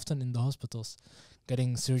she's often in the hospitals,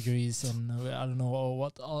 getting surgeries and I don't know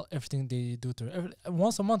everything they do to her.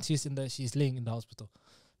 Once a month she's laying in the hospital,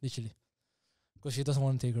 literally, because she doesn't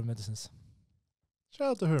want to take her medicines. Shout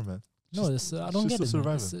out to her, man. No, I don't she's get it. still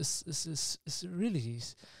Man. surviving. It's really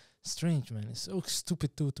strange, man. It's so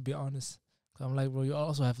stupid too, to be honest. I'm like, bro, you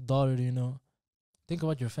also have a daughter, you know. Think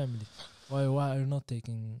about your family. Why are you not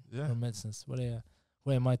taking Yeah. your medicines?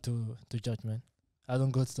 Who am I to judge, man? I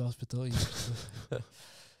don't go to the hospital either. So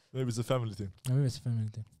Maybe it's a family thing. maybe it's a family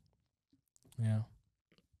thing. Yeah.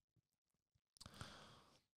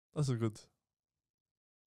 That's a good.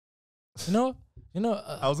 You know.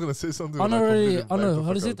 I was gonna say something. but I completely blanked the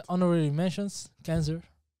How is fuck it? out. Honorary mentions cancer.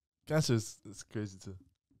 Cancer is crazy too.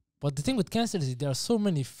 But the thing with cancer is there are so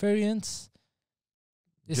many variants.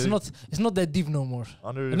 It's Getting- not that deep no more.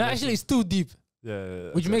 Honorary And actually, it's too deep,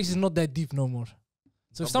 yeah, which makes it not that deep no more.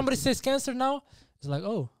 So if Number somebody two. says cancer now, it's like,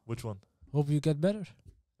 oh, Which one? hope you get better.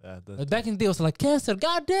 Yeah, But back in the day, it was like cancer,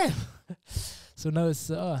 goddamn. So now it's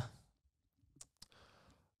I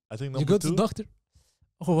think you number go to two. the doctor.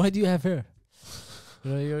 Oh, why do you have hair?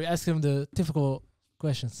 You ask him the typical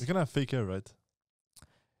questions. You can have fake hair, right?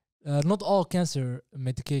 Not all cancer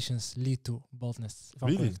medications lead to baldness. If I'm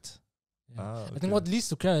Really? correct. Yeah. Ah, I okay. think what leads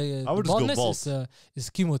to I would just go baldness bald. is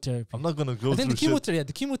chemotherapy. I'm not gonna go I think through the shit. chemotherapy,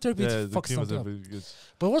 the chemotherapy Yeah, the fucks something up. chemotherapy is good.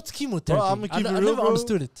 But what's chemotherapy? I'ma keep it I real, never bro.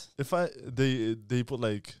 understood it. If they put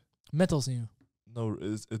like Metals in you, no,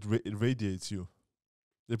 it radiates you.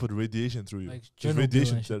 They put radiation through you. like It's Chernobyl.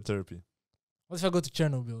 radiation and shit. therapy. What if I go to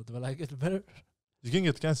Chernobyl? Do I like it better You can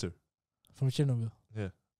get cancer. from Chernobyl?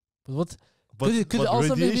 Yeah. But what? But, Could it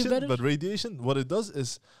also maybe radiation, better? But radiation, what it does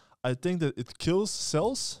is, I think that it kills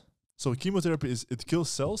cells. So chemotherapy it kills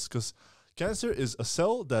cells because cancer is a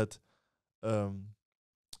cell that,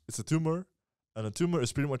 it's a tumor, and a tumor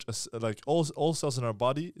is pretty much like all cells in our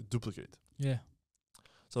body duplicate. Yeah.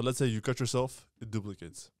 So let's say you cut yourself, it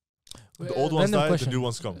duplicates. The Wait, old ones random die, question. the new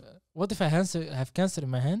ones come. What if I have cancer in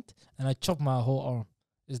my hand and I chop my whole arm?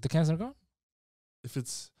 Is the cancer gone? If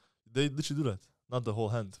they literally do that. Not the whole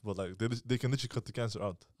hand, but like they can literally cut the cancer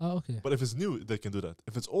out. Oh, okay. But if it's new, they can do that.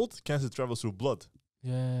 If it's old, cancer travels through blood.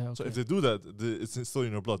 Yeah. Okay. So if they do that, it's still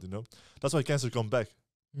in your blood, you know? That's why cancer come back.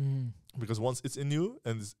 Mhm. Because once it's in you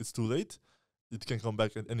and it's too late, it can come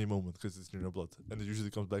back at any moment because it's in your blood. And it usually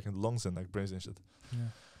comes back in the lungs and like brains and shit. Yeah.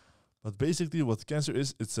 But basically what cancer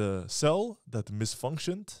is, it's a cell that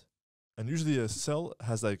misfunctioned. And usually a cell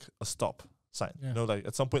has like a stop sign. Yeah. You know, like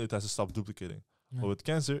at some point it has to stop duplicating. Yeah. But with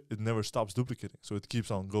cancer, it never stops duplicating. So it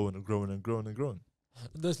keeps on going and growing and growing and growing.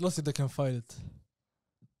 There's lots that can fight it.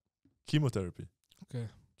 Chemotherapy. Okay.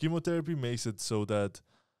 Chemotherapy makes it so that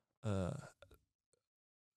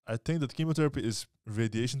I think that chemotherapy is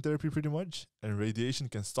radiation therapy pretty much, and radiation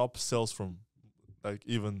can stop cells from like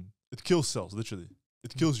it kills cells literally.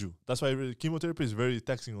 It kills you. That's why chemotherapy is very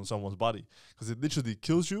taxing on someone's body because it literally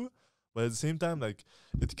kills you, but at the same time like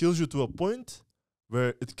it kills you to a point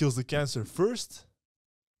where it kills the cancer first,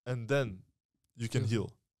 and then you can Kills you.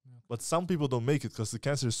 heal. Yeah. But some people don't make it because the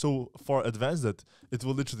cancer is so far advanced that it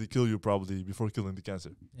will literally kill you probably before killing the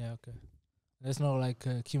cancer. Yeah. Okay. There's no like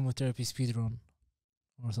chemotherapy speedrun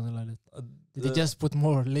or something like that. Did they The- just put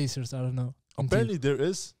more lasers? I don't know. into you? Apparently there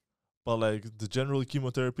is, but like the general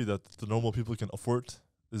chemotherapy that the normal people can afford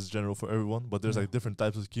is general for everyone. But there's Yeah. like different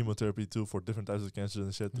types of chemotherapy too for different types of cancers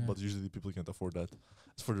and shit. Yeah. But usually people can't afford that.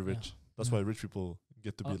 It's for the Yeah. rich. That's Yeah. why rich people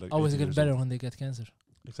get to be like always 80 get years better old. when they get cancer.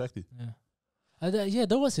 Exactly. Yeah. Yeah,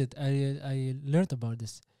 that was it. I learned about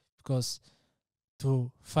this because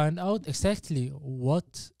to find out exactly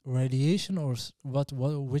what radiation or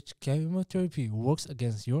which chemotherapy works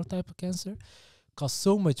against your type of cancer costs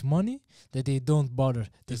so much money that they don't bother.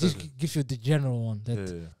 They just Exactly. give you the general one Yeah,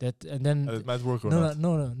 yeah, yeah. that and then And it might work or no,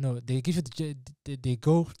 not. no. They give you they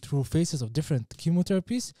go through phases of different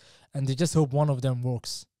chemotherapies and they just hope one of them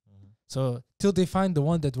works. Mhm. So till they find the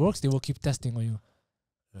one that works, they will keep testing on you.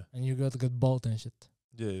 Yeah. And you got to get bald and shit.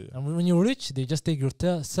 Yeah, yeah, yeah. And when you're rich, they just take your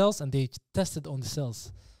cells and they test it on the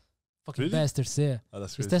cells. Fucking Really? bastards, yeah. Oh,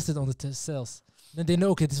 that's It's crazy. tested on the cells. Then they know,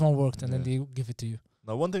 okay, this one worked, and then Yeah. they give it to you.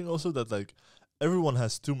 Now, one thing also that like everyone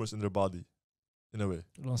has tumors in their body, in a way.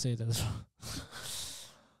 Don't say that.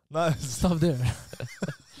 Nice. Stop there.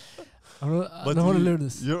 I But don't want to you- learn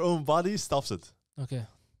this. Your own body stops it. Okay.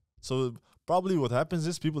 So probably what happens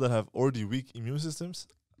is people that have already weak immune systems,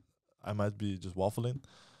 I might be just waffling,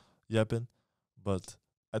 yapping, but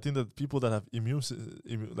I think that people that have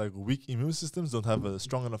like weak immune systems don't have a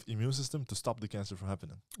strong enough immune system to stop the cancer from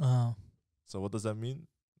happening. So what does that mean?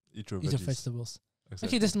 Eat your Eat your veggies. vegetables. Exactly.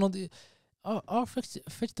 Okay, that's not. Are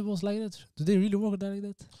vegetables like that? Do they really work like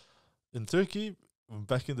that? In Turkey,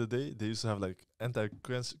 back in the day, they used to have like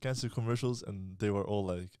anti-cancer commercials, and they were all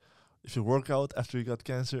like, if you work out after you got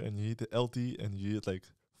cancer and you eat the healthy and you eat like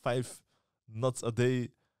 5 nuts a day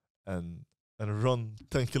and run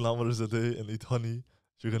 10 kilometers a day and eat honey,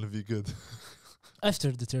 you're gonna be good.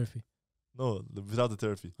 After the therapy. No, without the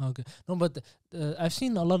therapy. Okay. No, but I've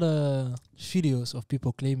seen a lot of videos of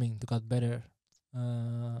people claiming they got better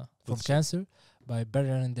from That's- cancer by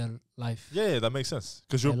bettering their life. Yeah, that makes sense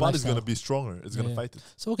because your Yeah, body's gonna lifestyle. be stronger. It's gonna Yeah. fight it.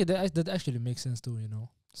 So okay, that actually makes sense too, you know.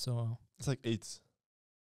 So It's like AIDS.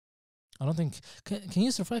 I don't think can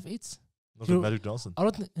you survive AIDS? Not You're- like Magic Johnson. I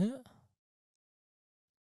don't think.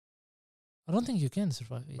 I don't think you can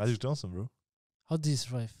survive AIDS. Magic Johnson, bro. How did he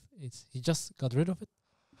survive AIDS? He just got rid of it.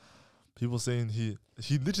 People saying he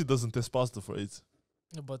literally doesn't test positive for AIDS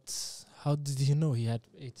Yeah, but how did he know he had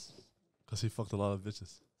AIDS? because he fucked a lot of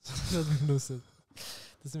bitches. That makes no sense.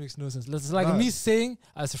 This makes no sense. It's like Nah. me saying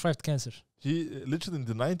I survived cancer. He literally in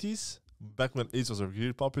the 90s, back when AIDS was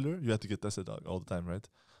really popular, you had to get tested all the time, right?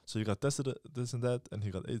 So you got tested this and that, and he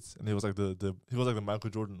got AIDS, and he was like the Michael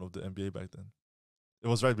Jordan of the NBA back then. It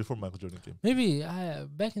was right before Michael Jordan came. Maybe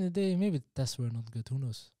back in the day, maybe tests were not good. Who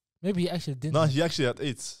knows? Maybe he actually didn't. No, he actually had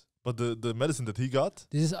AIDS, but the medicine that he got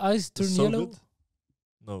Did his eyes turn is so yellow? good.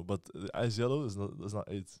 No, but the eyes yellow is not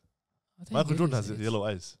AIDS. I think Michael it Jordan is has AIDS. yellow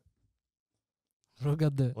eyes. Bro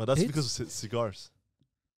got the. Well, that's AIDS? because of cigars.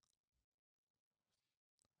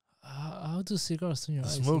 How do cigars turn your The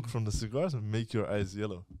eyes? smoke yellow? from the cigars make your eyes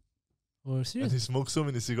yellow. Or And serious? he smoked so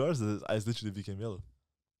many cigars that his eyes literally became yellow.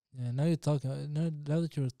 Yeah. Now you're talking. Now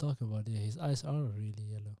that you're talking about it, his eyes are really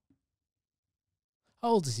yellow. How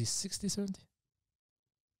old is he? 60, 70?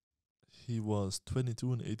 He was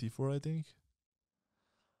 22 in 84, I think.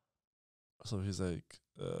 So he's like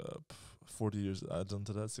 40 years add on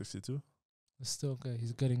to that, 62. It's still okay.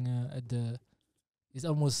 He's getting at the. He's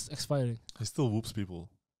almost expiring. He still whoops people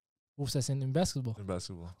Whoops ass in basketball. in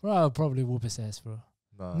basketball. Bro, I'll probably whoop his ass, bro.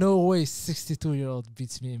 Nah. No way 62-year-old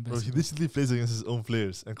beats me in Bro, he basketball. literally plays against his own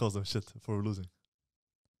players and calls them shit for losing.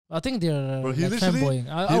 I think they're Bro, he like literally- fanboying.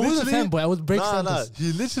 I wasn't literally- fanboy. I would break Nah. standards.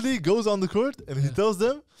 He literally goes on the court and he Yeah. tells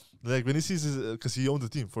them, like when he sees his, because he owned the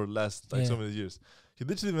team for the last like so Yeah. many years. He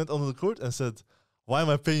literally went on the court and said, "Why am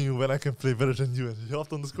I paying you when I can play better than you?" And he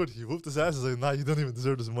hopped on the court. He whooped his ass. He's like, "Nah, you don't even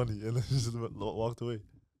deserve this money." And then he just walked away.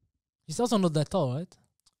 He's also not that tall, right?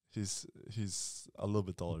 He's a little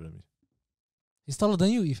bit taller than me. He's taller than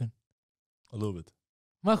you, even. A little bit.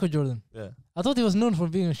 Michael Jordan. Yeah. I thought he was known for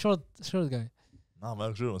being a short guy. Nah,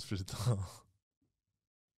 Michael Jordan was pretty tall.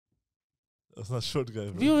 That's not short guy,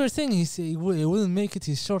 bro. You were saying he wouldn't make it.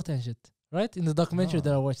 He's short and shit, right? In the documentary No.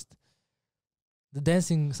 that I watched, the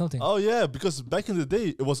dancing something. Oh yeah, because back in the day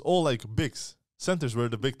it was all like bigs. Centers were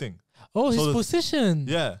the big thing. Oh, his so the- position.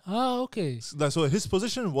 Yeah. Ah, okay. So his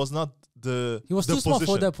position was not the He was the too small for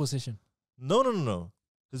position. that position. No.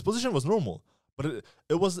 His position was normal, but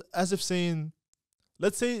it was as if saying,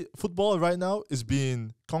 let's say football right now is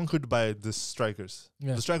being conquered by the strikers.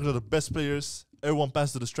 Yeah. The strikers are the best players. Everyone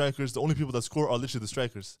passes to the strikers. The only people that score are literally the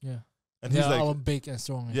strikers. Yeah. And They're he's like, all big and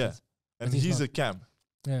strong. And yeah. shit. and but he's he's not. a cam.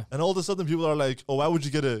 Yeah. And all of a sudden people are like, oh, why would you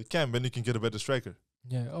get a cam when you can get a better striker?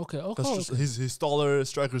 Yeah. Okay. Okay. Because okay. he's taller,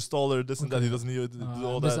 striker's taller, this and that. Okay. He doesn't need to do I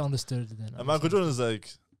all that. misunderstood it then. And Michael Jordan is like,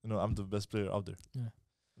 I'm the best player out there. Yeah.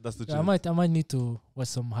 That's the Yeah, I might need to watch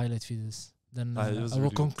some highlight videos. Then Ah, it I was will really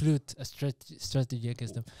good. conclude a strategy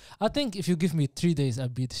against them. I think if you give me 3 days, I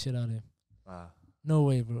beat the shit out of him. No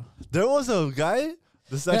way, bro. There was a guy.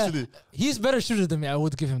 This Yeah. actually. He's better shooter than me. I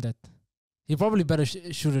would give him that. He probably better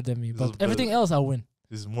shooter than me, He's but better. everything else I win.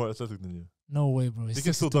 He's more athletic than you. No way, bro. He's He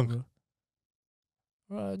can still 62, dunk.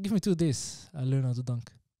 Bro, give me 2 days. I learn how to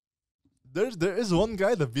dunk. There is one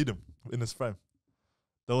guy that beat him in his prime.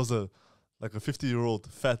 That was a 50-year-old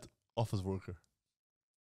fat office worker.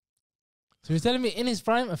 So you're telling me in his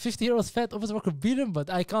prime, a 50-year-old fat office worker beat him, but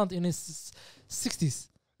I can't in his 60s.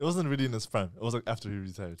 It wasn't really in his prime. It was like after he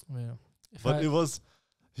retired. Yeah. If But I- it was.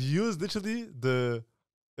 He used literally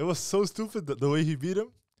it was so stupid that the way he beat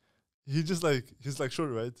him. he's like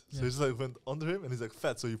short, right? So Yeah. he just like went under him, and he's like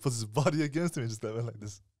fat. So he puts his body against him and just like went like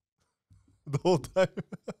this the whole time.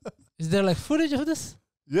 Is there like footage of this?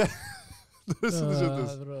 Yeah, there's footage of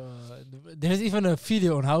this. Bro, there's even a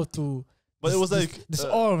video on how to. But it was like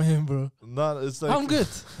disarm him, bro. nah, it's like I'm good.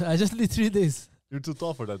 I just need 3 days. You're too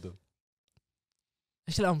tall for that, though.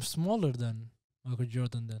 Actually, I'm smaller than Michael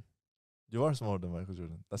Jordan. Then You are smaller than Michael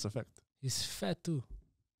Jordan. That's a fact. he's fat too.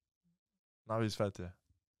 Now he's fat, yeah.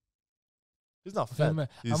 He's not Okay, fat.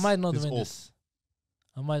 I might not he's win old. this.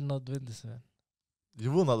 I might not win this, man.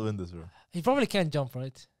 You will not win this, bro. He probably can't jump,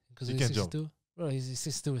 right? Because He he's can't jump. 6'2". Bro, he's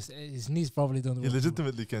 6'2". His knees probably don't He work. bro.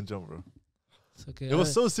 legitimately can't jump, bro. It's okay. It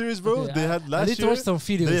was so serious, bro. okay, They I- had I last need to year. watch some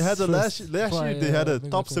videos. They had a last first year. before They had a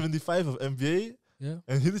make top call. 75 of NBA, Yeah.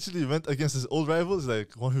 and he literally went against his old rivals. Like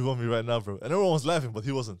 1v1 me right now, bro. And everyone was laughing, but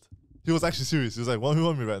he wasn't. He was actually serious. He was like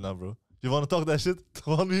 1v1 me right now, bro. You want to talk that shit?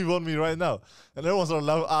 1v1 me right now. And everyone started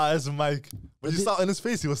laughing. It's Mike. But you did- saw in his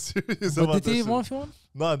face, he was serious But about did he that shit. 1v1?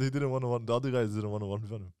 No, they didn't want to one. The other guys didn't want to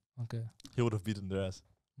 1v1 him. Okay. He would have beaten their ass.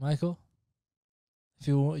 Michael, if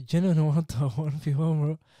you genuinely want to 1v1,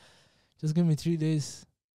 bro, just give me 3 days.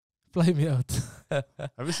 Fly me out.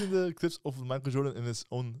 Have you seen the clips of Michael Jordan in his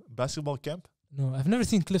own basketball camp? No, I've never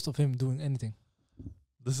seen clips of him doing anything.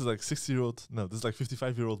 This is like 60-year-old. No, this is like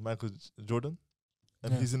 55-year-old Michael Jordan.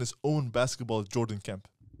 And Yeah. he's in his own basketball Jordan camp.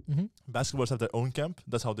 Mm-hmm. Basketballers have their own camp.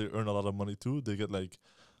 That's how they earn a lot of money too. They get like,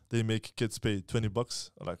 they make kids pay $20,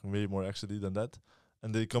 or like way more actually than that.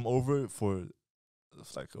 And they come over for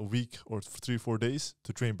like a week or 3-4 days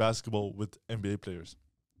to train basketball with NBA players.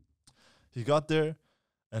 He got there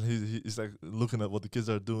and he's like looking at what the kids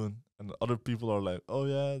are doing. And other people are like, oh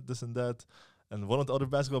yeah, this and that. And one of the other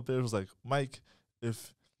basketball players was like, Mike,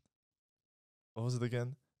 what was it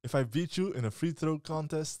again? If I beat you in a free throw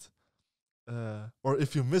contest, or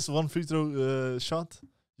if you miss one free throw shot,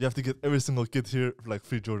 you have to get every single kid here like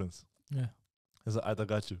free Jordans. Yeah. He's like, I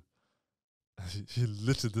got you. He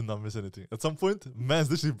literally did not miss anything. At some point, man's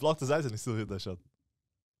literally blocked his eyes and he still hit that shot.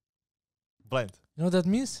 Blind. You know what that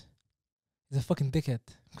means? He's a fucking dickhead.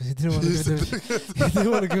 Because he didn't want to He's give a them, dickhead. he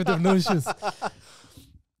didn't want to give them no shoes.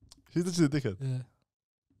 He's literally a dickhead. Yeah.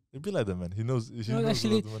 He'd be like that, man. He knows. He No, knows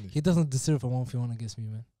actually, about the money. He doesn't deserve a 1v1 against me,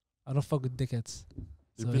 man. I don't fuck with dickheads.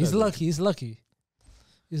 He'd So be he's like that. lucky. He's lucky.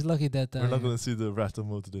 He's lucky that. We're not gonna see the Raptor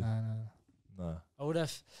mode today. Nah, nah. Nah.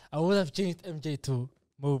 I would have changed MJ to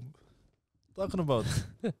Mo. Talking about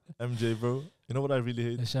MJ, bro. You know what I really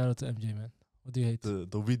hate? Shout out to MJ, man. What do you hate?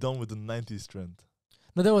 The we done with the 90s trend.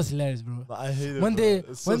 No, that was hilarious, bro. No, I hate it. When bro. they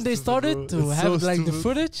It's so when they stupid, started bro. to It's have so like the stupid.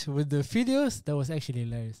 footage with the videos, that was actually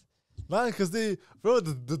hilarious. Man, because the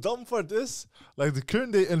dumb part is, like, the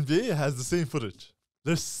current day NBA has the same footage.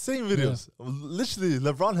 There's same videos. Literally,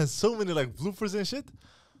 LeBron has so many, like, bloopers and shit,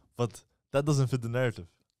 but that doesn't fit the narrative.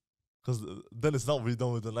 Because then it's not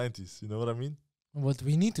redone with the 90s. You know what I mean? But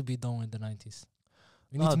we need to be done with the 90s.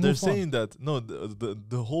 We need Nah, to they're move on. saying that, no,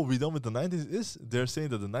 the whole redone with the 90s is, they're saying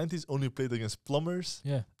that the 90s only played against plumbers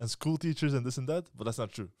Yeah, and school teachers and this and that, but that's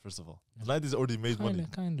not true, first of all. The 90s already made money.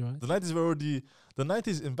 kind of, right? The 90s were already, the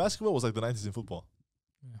 90s in basketball was like the 90s in football.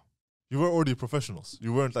 Yeah. You were already professionals.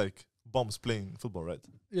 You weren't like bums playing football, right?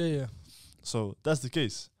 Yeah, yeah. So that's the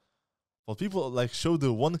case. But people like show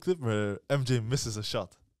the one clip where MJ misses a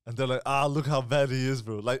shot. And they're like, look how bad he is,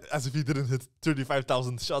 bro. Like, as if he didn't hit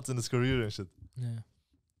 35,000 shots in his career and shit. Yeah.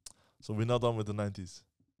 So we're not done with the 90s.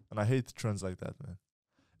 And I hate trends like that, man.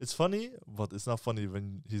 It's funny, but it's not funny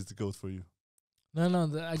when he's the GOAT for you. No,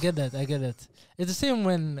 I get that. I get that. It's the same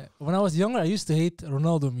when I was younger. I used to hate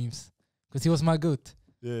Ronaldo memes because he was my goat.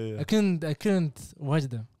 Yeah. I couldn't watch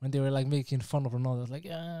them when they were like making fun of Ronaldo. I was like,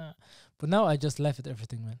 yeah. But now I just laugh at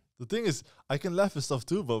everything, man. The thing is, I can laugh at stuff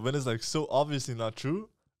too, but when it's like so obviously not true,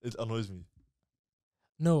 it annoys me.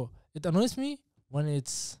 No, it annoys me when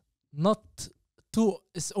it's not too.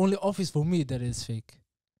 It's only obvious for me that it's fake.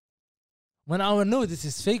 When I know this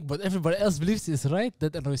is fake, but everybody else believes it's right,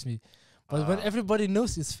 that annoys me. But when everybody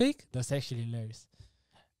knows it's fake, that's actually hilarious.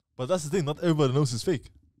 But that's the thing, not everybody knows it's fake.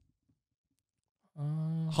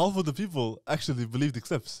 Uh, Half of the people actually believe the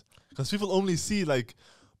clips. Because people only see, like,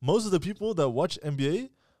 most of the people that watch NBA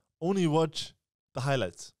only watch the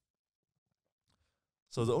highlights.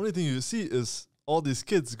 So the only thing you see is all these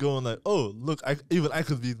kids going like, oh, look, I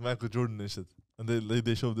could beat Michael Jordan and shit. And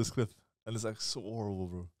they show this clip. And it's like so horrible,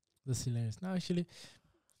 bro. that's hilarious. No, actually,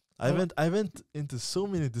 I went into so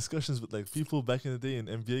many discussions with like people back in the day in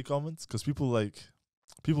NBA comments because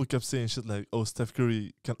people kept saying shit like, "Oh, Steph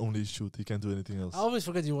Curry can only shoot; he can't do anything else." I always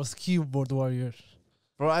forget he was keyboard warrior.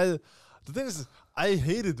 Bro, the thing is, I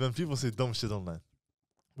hate it when people say dumb shit online.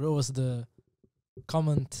 Bro was the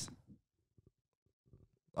comment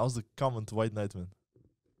I was the comment white knight, man.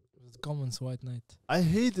 It comments white knight. I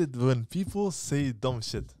hate it when people say dumb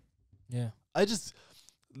shit. Yeah.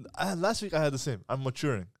 Last week I had the same. I'm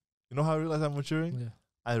maturing. You know how I realized I'm maturing? Yeah.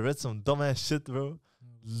 I read some dumbass shit, bro.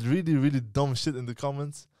 Really, really dumb shit in the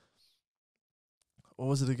comments. What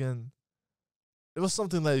was it again? It was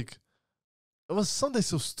something like, it was something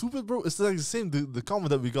so stupid, bro. It's like the same, the comment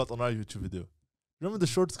that we got on our YouTube video. Remember the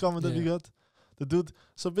shorts comment that we Yeah. got? The dude.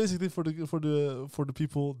 So basically, for the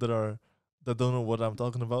people that don't know what I'm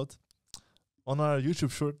talking about, on our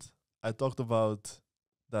YouTube short, I talked about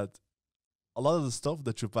that a lot of the stuff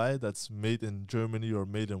that you buy that's made in Germany or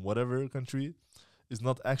made in whatever country is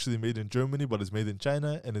not actually made in Germany, but it's made in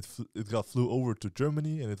China, and it got flew over to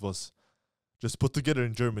Germany, and it was just put together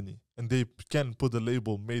in Germany, and they can put the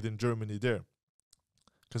label "Made in Germany" there,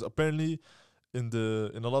 because apparently, in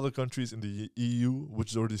a lot of countries in the EU,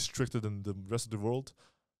 which is already stricter than the rest of the world,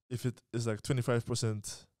 if it is like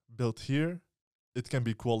 25% built here, it can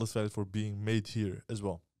be qualified for being made here as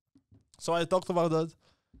well. So I talked about that,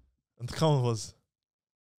 and the comment was,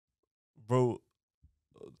 "Bro,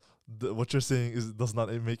 what you're saying does not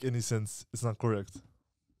make any sense. It's not correct."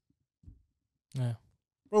 Yeah.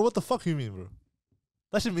 Bro, what the fuck you mean, bro?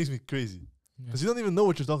 That shit makes me crazy. Yeah. Because you don't even know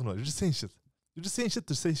what you're talking about. You're just saying shit. You're just saying shit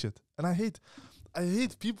to say shit. And I hate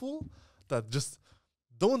people that just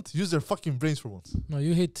don't use their fucking brains for once. No,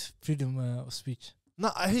 you hate freedom of speech.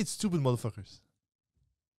 Nah, I hate stupid motherfuckers.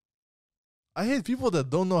 I hate people that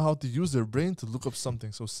don't know how to use their brain to look up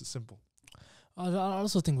something so simple. I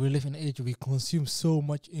also think we live in an age where we consume so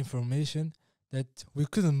much information that we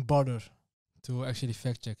couldn't bother to actually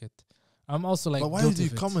fact check it. I'm also like, but why guilty do you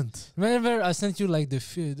of it. comment? Remember, I sent you like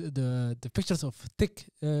the pictures of Tick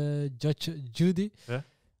Judge Judy. Yeah.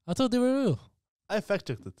 I thought they were real. I fact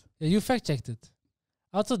checked it. Yeah, you fact checked it.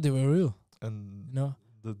 I thought they were real. And You know,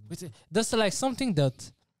 the that's like something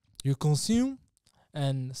that you consume,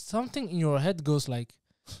 and something in your head goes like,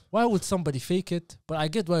 "Why would somebody fake it?" But I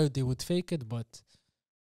get why they would fake it. But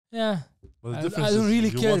yeah, well, the I difference don't is really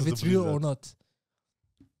you care wanted if to it's believe real or that. not.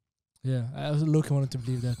 Yeah, I was looking wanted to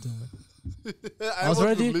believe that too. Man. I was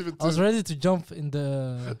wanted to ready. believe it I was too. ready to jump in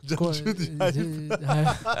the. Judge Judy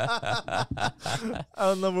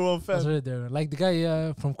I'm number one I was fan. ready there, man. Like the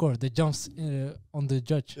guy from court that jumps on the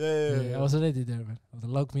judge. Yeah. I was already there, man.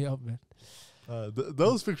 Lock me up, man.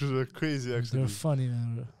 Those pictures are crazy, They're actually. funny,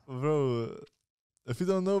 man. Bro, if you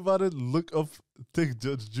don't know about it, look up Tick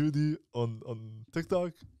Judge Judy on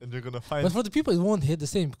TikTok, and you're gonna find. But for the people, it won't hit the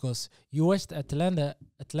same because you watched Atlanta,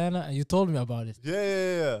 and you told me about it.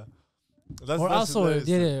 Yeah. That's, Or that's also,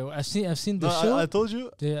 hilarious. yeah, I've seen the No, show. I told you.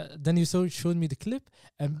 Then you showed me the clip,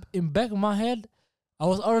 and in back of my head, I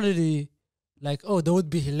was already like, "Oh, that would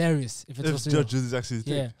be hilarious if it If was real." Judge Judy is actually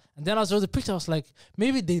Tick. Yeah, and then I saw the picture. I was like,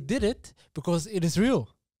 maybe they did it because it is real,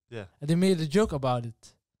 Yeah. and they made a joke about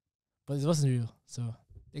it, but it wasn't real. So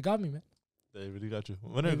they got me, man. They really got you.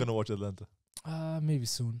 When are you Maybe. gonna watch Atlanta? Maybe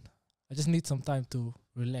soon. I just need some time to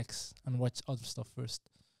relax and watch other stuff first.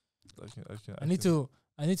 I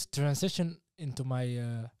need to transition into my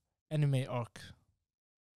anime arc.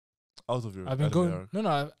 out of your. I've been anime going. arc.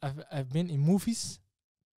 No, I've been in movies.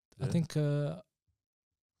 I Yeah. think a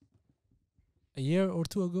year or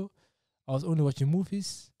two ago, I was only watching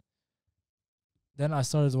movies. Then I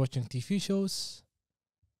started watching TV shows.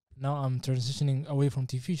 Now I'm transitioning away from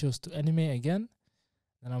TV shows to anime again.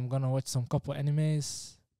 Then I'm gonna watch some couple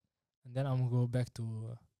animes, and then I'm gonna go back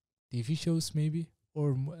to TV shows maybe,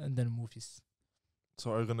 and then movies.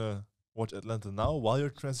 So are you gonna watch Atlanta now while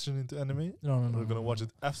you're transitioning to anime? No. Or you're gonna watch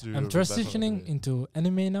it after you're I'm back on transitioning anime? into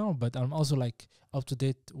anime now, but I'm also like up to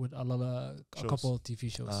date with a Shows. couple of TV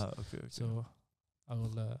shows. Okay. So I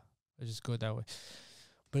will I just go that way.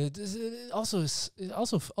 But it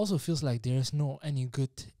also feels like there is no any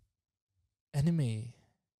good anime,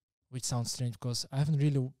 which sounds strange because I haven't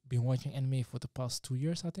really been watching anime for the past 2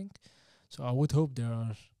 years, I think. So I would hope there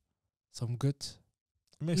are some good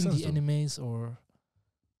It makes sense. indie though. animes or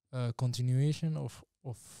continuation of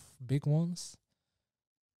big ones.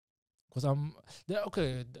 Because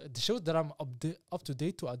the shows that I'm up to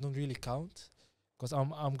date to, I don't really count. Because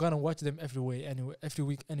I'm gonna watch them every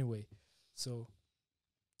week anyway. So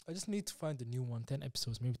I just need to find the new one, 10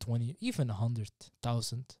 episodes, maybe 20, even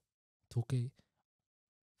 100,000, 2K,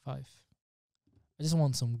 5. I just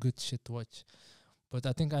want some good shit to watch. But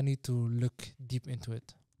I think I need to look deep into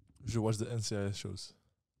it. You should watch the NCIS shows.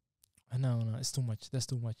 No, it's too much. That's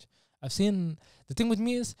too much. The thing with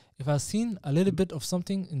me is, if I've seen a little bit of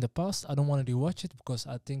something in the past, I don't want to rewatch it because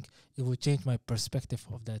I think it will change my perspective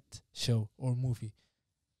of that show or movie.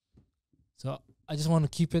 So I just want to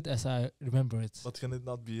keep it as I remember it. But can it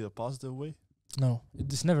not be a positive way? No,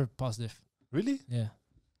 it's never positive. Really? Yeah.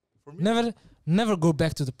 For me? Never go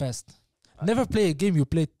back to the past. Never play a game you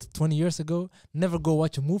played 20 years ago. Never go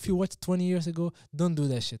watch a movie you watched 20 years ago. Don't do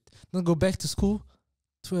that shit. Don't go back to school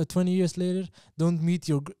 20 years later. Don't meet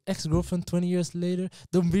your ex-girlfriend 20 years later.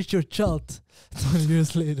 Don't meet your child 20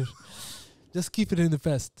 years later. Just keep it in the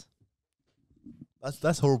past.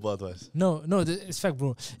 That's horrible advice. No, it's fact,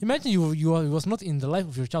 bro. Imagine you was not in the life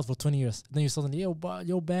of your child for 20 years. Then you suddenly, yo,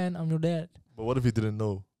 Ben, I'm your dad. But what if he didn't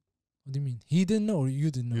know? What do you mean? He didn't know or you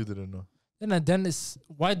didn't know? You didn't know. Then it's,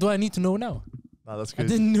 why do I need to know now? Nah, that's I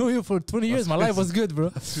crazy. didn't know you for 20 years. That's My life crazy. was good,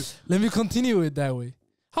 bro. Let me continue it that way.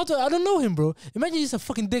 I don't know him, bro. Imagine he's a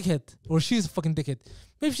fucking dickhead. Or she's a fucking dickhead.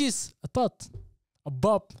 Maybe she's a thought. A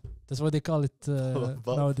bob. That's what they call it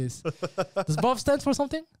Bob. nowadays. Does bob stand for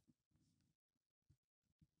something?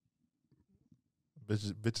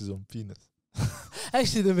 Bitches on penis.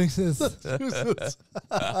 Actually, that makes sense.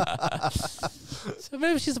 So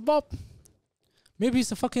maybe she's a bob. Maybe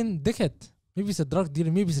he's a fucking dickhead. Maybe he's a drug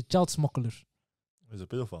dealer. Maybe he's a child smuggler. He's a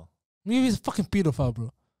pedophile. Maybe he's a fucking pedophile,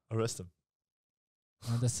 bro. Arrest him.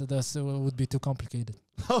 That's would be too complicated.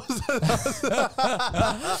 How's that?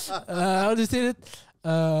 How do you say it?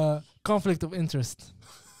 Conflict of interest.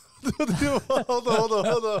 Hold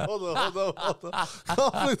on.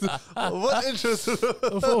 Conflict. What interest?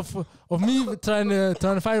 of me trying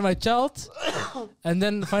to find my child, and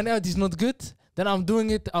then find out he's not good. Then I'm doing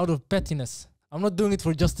it out of pettiness. I'm not doing it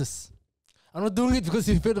for justice. I'm not doing it because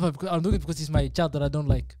he's pedophile. I'm doing it because he's my child that I don't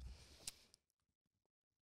like.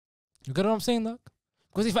 You get what I'm saying, dog?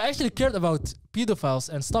 Because if I actually cared about pedophiles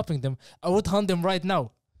and stopping them, I would hunt them right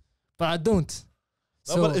now. But I don't.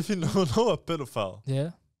 No, but if you know a pedophile, yeah.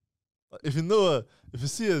 if you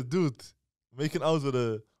see a dude making out with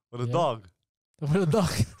a Yeah. dog, With a dog.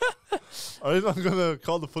 are you not gonna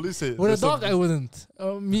call the police? With a dog, I wouldn't.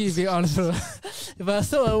 Me, to be honest, bro. If I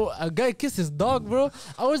saw a guy kiss his dog, bro,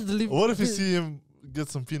 I would leave. What if you see him get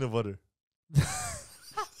some peanut butter?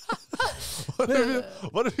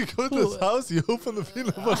 What if you go to his house, you open the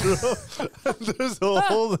peanut butter up, and there's a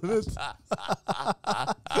hole in it?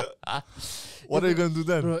 What are you gonna do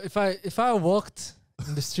then? Bro, if I walked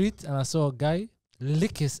in the street and I saw a guy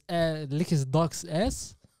lick his dog's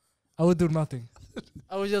ass, I would do nothing.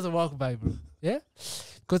 I would just walk by, bro. Yeah?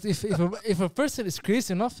 Because if a person is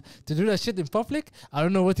crazy enough to do that shit in public, I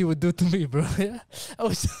don't know what he would do to me, bro. Yeah? I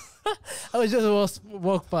would just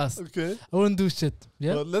walk past. Okay. I wouldn't do shit.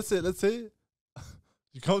 Yeah? Well, let's say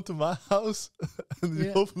you come to my house and you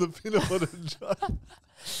Yeah. open the peanut butter jar.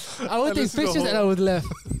 I would And take it's the pictures and I whole- would laugh.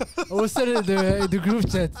 I would send it in the group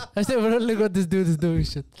chat. I said, bro, look what this dude is doing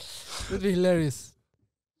shit. It would be hilarious.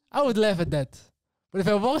 I would laugh at that. But if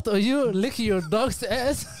I walked on you licking your dog's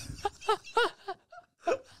ass,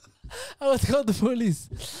 I would call the police.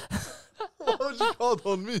 Why would you call it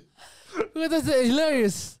on me? Because that's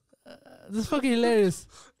hilarious. That's fucking hilarious.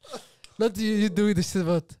 Not you doing this shit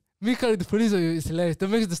about me calling the police on you is hilarious. That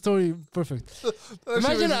makes the story perfect.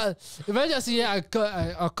 Imagine I see, yeah,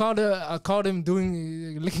 I caught him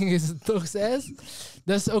doing licking his dog's ass.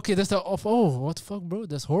 That's okay. That's the off. Oh, what the fuck, bro?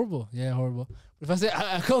 That's horrible. Yeah, horrible. If I say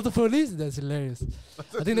I called the police, that's hilarious.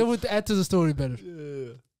 I think that would add to the story better.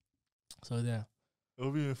 Yeah. So yeah. It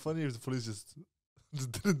would be even funny if the police just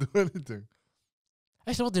didn't do anything.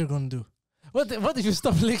 Actually, what they're gonna do? What if you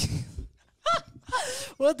stop licking?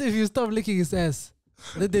 What if you stop licking his ass?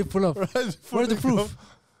 Then they pull up. Right before Where's the they proof? come-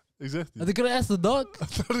 Exactly. Are they gonna ask the dog? I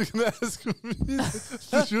thought you were gonna ask me.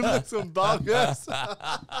 Did you like some dog ass?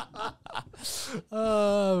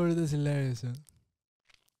 Oh, bro, that's hilarious, man.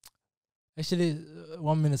 Actually,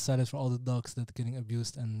 1 minute silence for all the dogs that are getting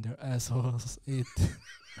abused and their assholes ate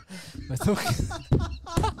by some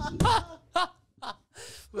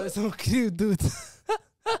by some cute dude.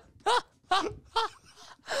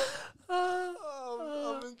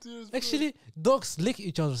 I'm in tears. bro. Actually, dogs lick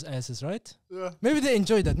each other's asses, right? yeah. Maybe they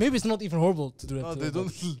enjoy that. Maybe it's not even horrible to do that. No, to they a don't.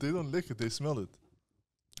 dog. They don't lick it. They smell it.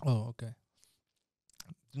 Oh, okay.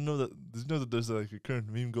 Did you know that there's like a current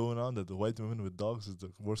meme going on that the white women with dogs is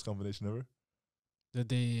the worst combination ever? That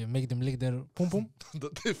they make them lick their pum pum.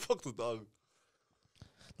 That they fucked the dog,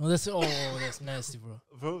 No, that's that's nasty, bro.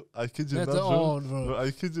 bro. I kid you That's not, bro. old, bro. Bro,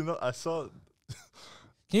 I kid you not. I saw.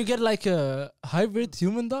 Can you get like a hybrid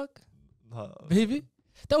human dog, baby?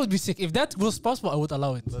 That would be sick. If that was possible, I would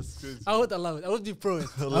allow it. That's crazy. I would allow it. I would be pro it.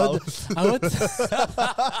 Allow I would.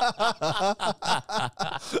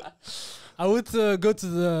 I would go to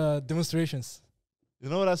the demonstrations. You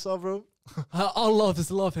know what I saw, bro? All love is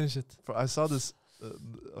love and shit. I saw this.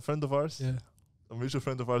 A friend of ours, Yeah. a mutual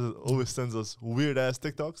friend of ours, that always sends us weird ass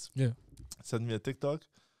TikToks. Yeah. Sent me a TikTok,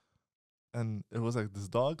 and it was like this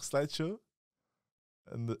dog slideshow,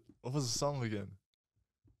 And what was the song again?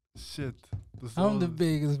 Shit. The I'm song the was-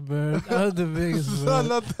 biggest bird. I'm the biggest No, bird.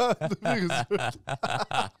 not that. The biggest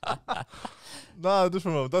bird. Nah,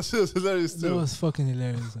 different one. That shit was hilarious That too. was fucking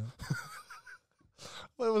hilarious. Man.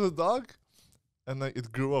 Well, it was a dog, and like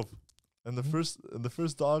it grew up. And Mhm. the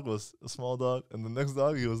first dog was a small dog, and the next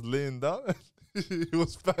dog he was laying down. He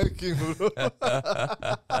was panicking, bro.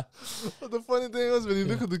 But the funny thing was when you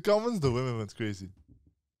look Yeah. at the comments, the women went crazy.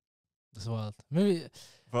 That's wild. Maybe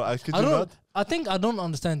But I kid I you don't. not. I think I don't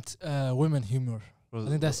understand women humor. Bro, I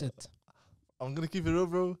think that's it. I'm gonna keep it real,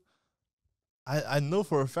 bro. I know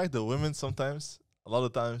for a fact that women sometimes, a lot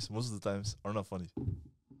of times, most of the times, are not funny.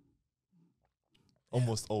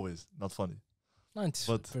 Almost always not funny.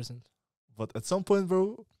 90%. But at some point,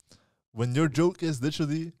 bro, when your joke is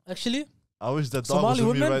literally, Actually, I wish that dog Somali was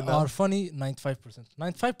with me women right now. are funny. 95%.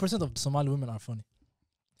 95% of the Somali women are funny.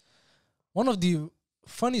 One of the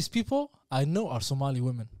funniest people I know are Somali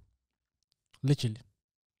women. Literally.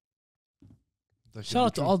 That can Shout be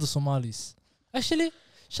out to true. all the Somalis. Actually,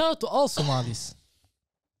 shout out to all Somalis.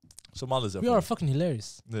 Somalis. We are fucking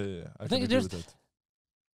hilarious. Yeah. I think can agree there's- with that.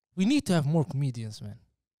 We need to have more comedians, man.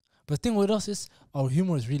 But the thing with us is our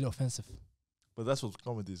humor is really offensive. But that's what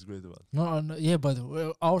comedy is great about, No, yeah, but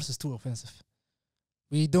ours is too offensive.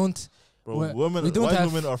 We don't. bro. Well, Women, we don't white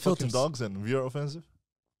have women are fucking filters. dogs, and we are offensive.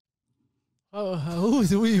 Who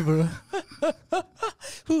is we, bro?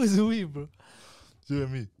 Who is we, bro? You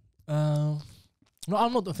and me. No,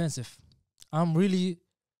 I'm not offensive. I'm really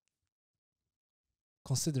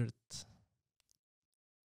considerate.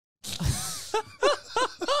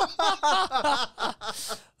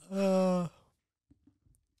 uh,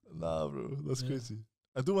 Nah, bro, that's Yeah. crazy.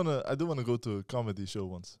 I do wanna go to a comedy show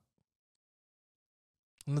once.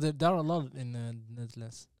 no, there are a lot in the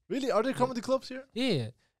Netherlands. Really? Are there Yeah. comedy clubs here?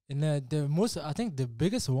 Yeah, in the most, I think the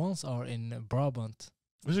biggest ones are in Brabant,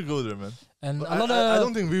 We should go there, man. and But a lot I of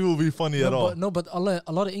don't think we will be funny at all. But a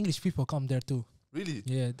lot of English people come there too. Really?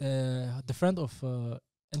 Yeah, the friend of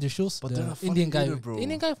Andrew Schulz, But they're the not funny Indian guy, either, bro. the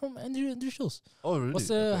Indian guy from Andrew Schulz, Oh, really? was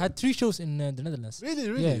Okay. had 3 shows in the Netherlands. Really?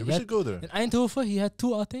 Really? Yeah, we he should go there. In Eindhoven, he had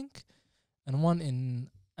 2, I think, and 1 in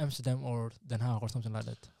Amsterdam or Den Haag or something like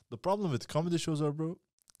that. The problem with comedy shows are, bro,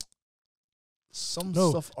 some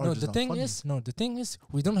No, stuff are no. just The not thing funny. is, the thing is,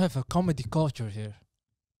 we don't have a comedy culture here.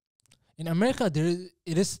 In America,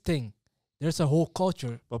 it is a thing. There's a whole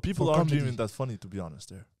culture But people for aren't comedy. even that funny, to be honest.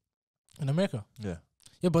 There. in America. Yeah.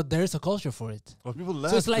 Yeah, but there is a culture for it. But people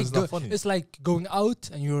laugh. So it's 'cause like it's not funny. it's like going out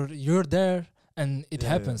and you're there and it Yeah,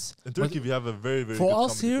 happens. In Turkey, we have a very, very For good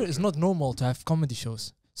us comedy here, culture. it's not normal to have comedy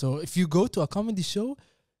shows. So if you go to a comedy show,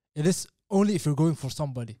 it is only if you're going for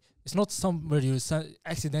somebody. It's not somewhere you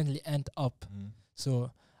accidentally end up. Mm.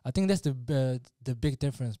 So I think that's the big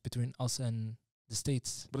difference between us and the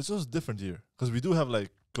States. But it's also different here because we do have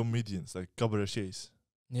like comedians, like cabaretiers.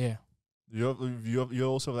 Yeah, You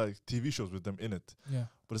also have like TV shows with them in it, yeah.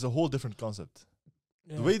 but it's a whole different concept.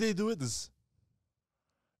 The way they do it is,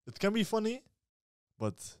 it can be funny,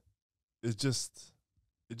 but it just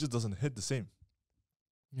doesn't hit the same.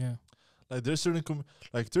 Yeah. Like there's certain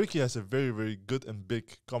like Turkey has a very, very good and big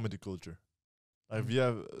comedy culture. Like we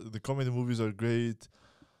have the comedy movies are great.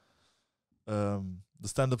 The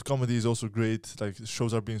stand-up comedy is also great. Like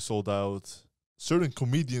shows are being sold out. Certain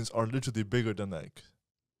comedians are literally bigger than like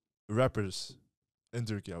rappers in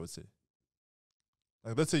Turkey, I would say.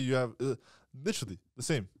 Like let's say you have literally the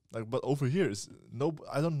same. Like but over here is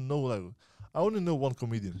I don't know, like I only know one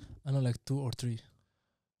comedian. I know like 2 or 3.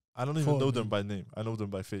 I don't even 4 know them maybe. by name. I know them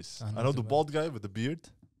by face. I I know know them the by- bald guy with the beard,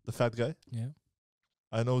 the fat guy. Yeah.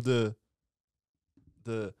 I know the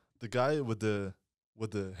guy with the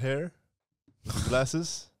hair, with the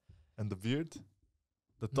glasses, and the beard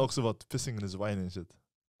that Mm. talks about pissing in his wine and shit.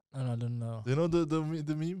 I don't know. You know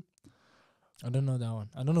the meme? I don't know that one.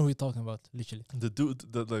 I don't know who you're talking about. Literally, The dude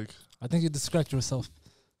that like I think you described yourself.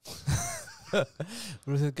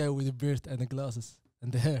 There's a guy with the beard and the glasses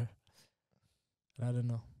and the hair. I don't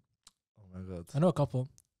know. oh my god. I know a couple,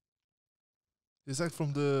 It's like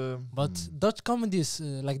from the but Dutch comedy is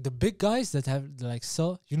like the big guys that have like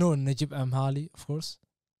you know Najib Amhali, of course.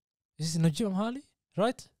 Is it Najib Amhali,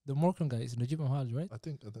 right? The Moroccan guy is Najib Amhali, right? I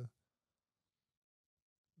think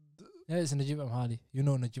Yeah, it's Najib Amhali. You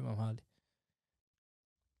know Najib Amhali.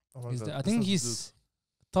 oh my He's god, I that's think not the he's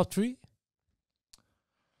top 3. dude.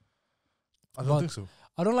 I but- don't think so.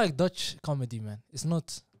 I don't like Dutch comedy, man. It's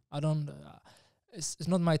not. I don't. It's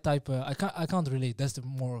not my type. I can't relate. That's the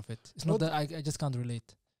more of it. It's not What? that I just can't relate.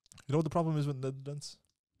 You know what the problem is with Netherlands?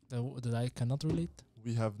 That I cannot relate.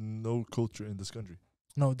 We have no culture in this country.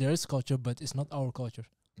 No, there is culture, but it's not our culture.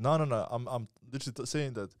 No. I'm literally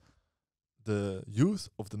saying that the youth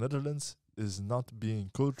of the Netherlands is not being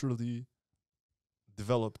culturally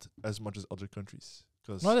developed as much as other countries.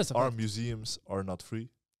 Because No, that's a our fact. museums are not free.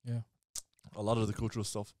 Yeah. A lot of the cultural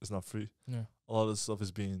stuff is not free. Yeah. A lot of the stuff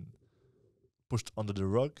is being pushed under the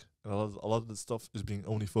rug, and a lot of the stuff is being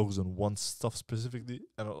only focused on one stuff specifically.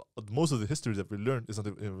 And most of the history that we learn is not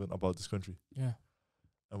even about this country. Yeah.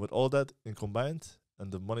 And with all that in combined,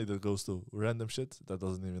 and the money that goes to random shit that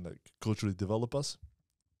doesn't even like culturally develop us,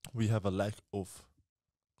 we have a lack of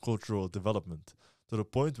cultural development to the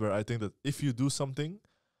point where I think that if you do something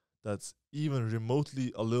that's even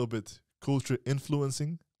remotely a little bit culture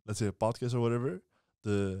influencing, let's say a podcast or whatever,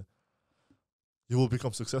 you will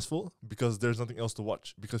become successful because there's nothing else to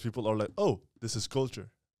watch, because people are like, oh, this is culture,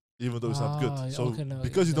 even though it's not good. Ah, yeah, So okay, no,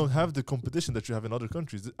 because you don't yeah. have the competition that you have in other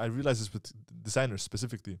countries, I realize this with designers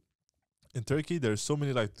specifically. In Turkey, there's so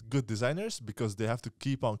many like good designers because they have to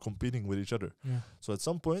keep on competing with each other. Yeah. So at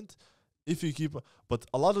some point, if you keep, but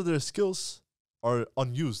a lot of their skills are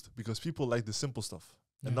unused because people like the simple stuff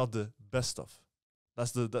and Yeah. not the best stuff.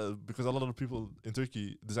 That's the because a lot of people in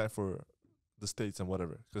Turkey design for the States and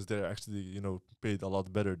whatever, because they're actually, paid a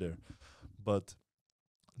lot better there. But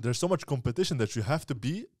there's so much competition that you have to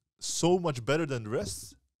be so much better than the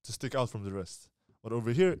rest to stick out from the rest. But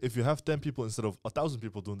over here, if you have 10 people instead of 1,000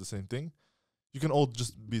 people doing the same thing, you can all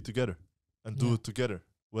just be together and do Yeah. it together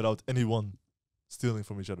without anyone stealing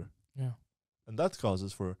from each other. Yeah. And that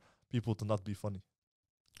causes for people to not be funny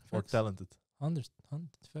or Facts. talented. 100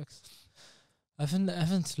 facts. I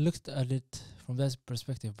haven't looked at it from that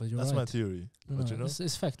perspective, but you're That's right. my theory. No, but no, you know,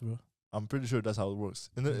 it's fact, bro. I'm pretty sure that's how it works.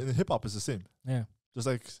 In hip hop, it's the same. Yeah. Just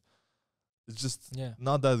like, it's just Yeah.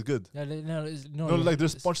 not that good. Yeah, no, No, like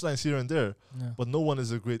there's it's- punchlines here and there, Yeah. but no one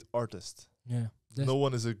is a great artist. Yeah. No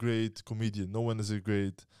one is a great comedian. No one is a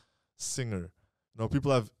great singer.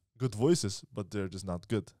 People have good voices, but they're just not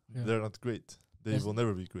good. Yeah. They're not great. They Yes. will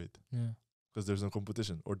never be great Yeah. because there's no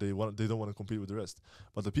competition, or they don't want to compete with the rest.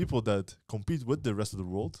 But the people that compete with the rest of the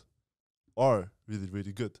world are really,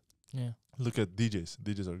 really good. Yeah. Look at DJs.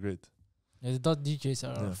 DJs are great. Yeah, the dot DJs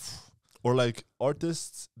are. Yeah. Or like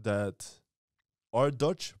artists that are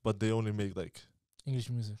Dutch, but they only make like, English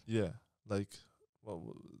music. like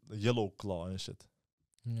the Yellow Claw and shit.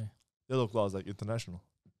 Yeah. Yellow Claw is like international.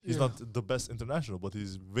 He's Yeah. not the best international, but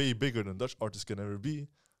he's way bigger than Dutch artists can ever be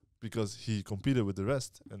because he competed with the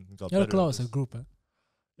rest and got Yellow better. Claw at is a this. group, eh?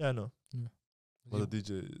 Yeah, I know. Yeah. But you, the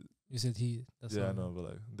DJ, you said he. That's yeah, I all. know, but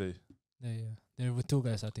like They're with two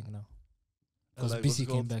guys, I think, now. and Because like, what's BC it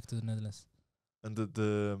came called? back to the Netherlands. And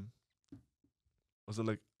the was it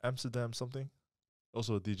like Amsterdam something?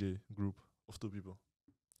 Also a DJ group of two people,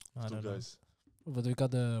 I two don't know. guys. But we got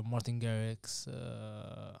the Martin Garrix,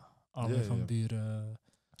 Armin Yeah, van yeah. Buren,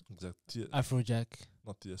 Exactly. Afrojack.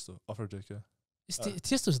 Not Tiesto. Afrojack, yeah. Is Uh,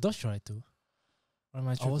 Tiesto's Dutch, right, too? Or am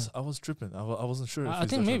I tripping? I was tripping. I wasn't sure if I he's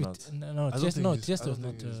think Dutch maybe or not. no, I don't Tiesto, think no, he's- I Tiesto don't is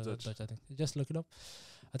not think he's Dutch. Dutch. I think just look it up.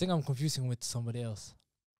 I think I'm confusing with somebody else,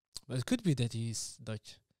 but it could be that he's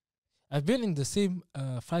Dutch. I've been in the same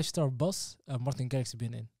 5-star bus Martin Garrix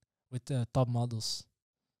been in with top models.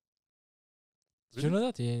 Did you Really? know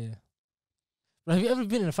that? Yeah. But have you ever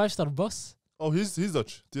been in a 5-star bus? Oh, he's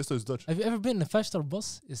Dutch. Tiesto is Dutch. Have you ever been in a 5-star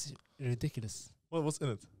bus? It's ridiculous. What's in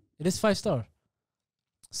it? It is 5-star.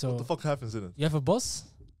 So What the fuck happens in it? you have a bus,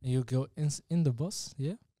 and you go in the bus,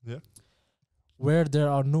 yeah, Yeah. where there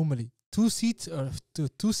are normally two seats or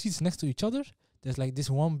two seats next to each other. There's like this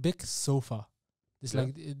one big sofa. There's Yeah.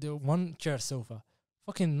 like the one chair sofa.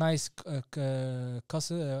 Fucking nice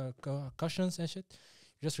cushions and shit.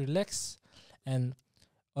 You just relax, and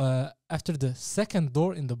after the second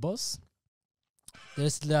door in the bus,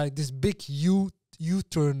 there's like this big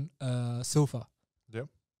U-turn sofa. Yeah.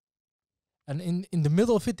 And in the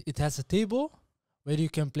middle of it, it has a table where you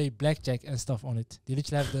can play blackjack and stuff on it. They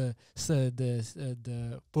literally have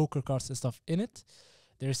the poker cards and stuff in it.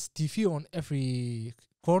 There's TV on every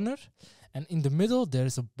corner, and in the middle there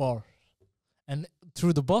is a bar. And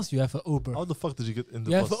through the bus, you have an Uber. How the fuck did you get in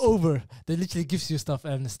the You bus? have an Uber that literally gives you stuff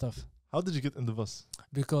and stuff. How did you get in the bus?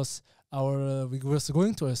 Because we was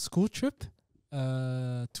going to a school trip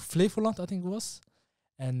to Flevoland, I think it was,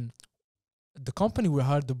 and the company we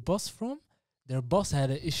hired the bus from, their bus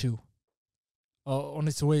had an issue on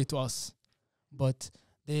its way to us, but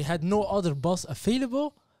they had no other bus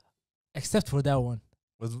available except for that one.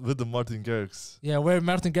 With the Martin Garrix. Yeah, where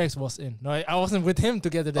Martin Garrix was in. No, I wasn't with him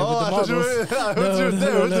together there with the I thought you models. were, I No, thought you were no,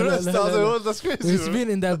 there no, with no, the no, rest. no, I was no, like, no. oh, that's crazy. We've bro. been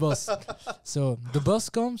in that bus. So the bus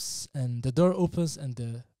comes and the door opens and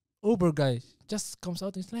the Uber guy just comes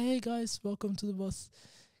out and he's like, "Hey guys, welcome to the bus.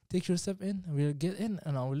 take your step in, and we get in,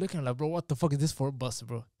 and we're looking like, bro, what the fuck is this for a bus,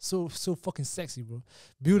 bro? So fucking sexy, bro.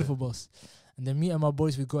 Beautiful bus. And then me and my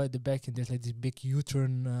boys, we go at the back, and there's like this big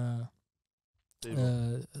U-turn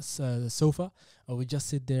sofa, and we just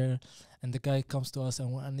sit there, and the guy comes to us,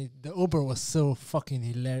 and the Uber was so fucking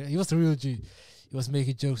hilarious. He was a real G. He was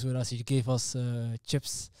making jokes with us. He gave us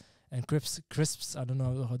chips and crisps. I don't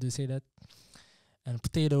know how do you say that. And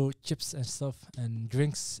potato chips and stuff and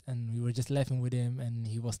drinks, and we were just laughing with him, and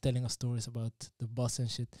he was telling us stories about the bus and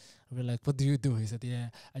shit. And we're like, what do you do? He said, yeah,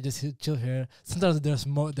 I just chill here. Sometimes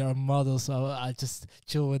there are models, so I just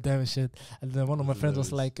chill with them and shit. And then one of my friends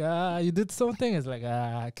was like, you did something? It's like,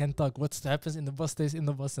 I can't talk. What happens in the bus stays in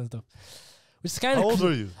the bus and stuff. Which is kind of How old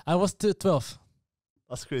were you? I was 12.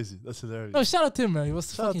 That's crazy. That's hilarious. No, shout out to him, man. He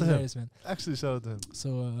was fucking hilarious, man. Actually, shout out to him.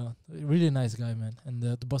 So, really nice guy, man. And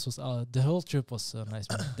the bus was, the whole trip was nice,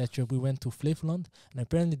 man. That trip, we went to Flevoland, and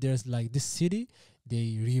apparently there's like this city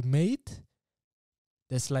they remade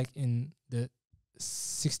that's like in the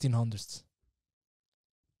 1600s.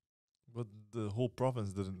 But the whole province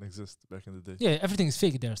didn't exist back in the day. Yeah, everything is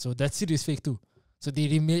fake there. So that city is fake too. So they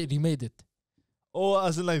remade it. Oh,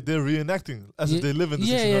 as in like they're reenacting, as if they live in the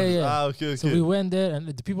 1600s. Yeah. Ah, okay. So we went there, and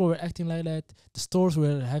the people were acting like that. The stores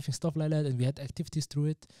were having stuff like that, and we had activities through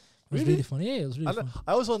it. It was really fun. Yeah, it was really fun.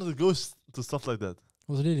 I always wanted to go to stuff like that. It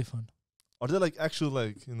was really fun. Are there like actual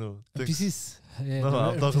like things? NPCs. Yeah, No,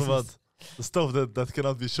 I'm talking NPCs. about the stuff that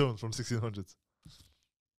cannot be shown from 1600s.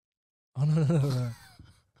 Oh no.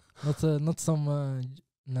 Not some.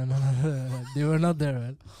 No. They were not there,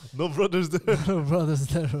 man. No brothers there. No brothers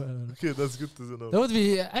there, man. Okay, that's good to know.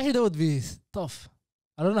 That would be tough.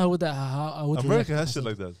 I don't know how I would. America react has shit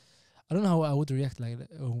like that. I don't know how I would react like that,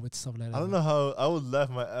 with stuff like that. I don't know how I would laugh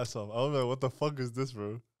my ass off. I would be like, what the fuck is this,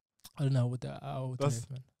 bro? I don't know what I would That's-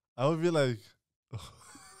 react, man. I would be like,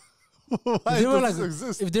 why If they were does this like-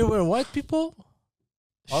 exist? If there were white people,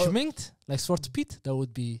 I'll- schminked like Zwarte Piet, that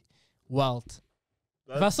would be wild.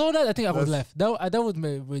 If I That's- saw that, I think I would that's- laugh. That would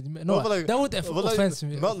no, but like- that would but like, offense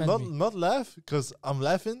me. not laugh, because I'm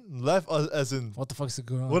laughing. Laugh as in, What the fuck is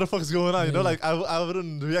going on? what the fuck is going on? You Yeah, know, yeah. like I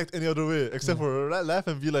wouldn't react any other way except Yeah. for laugh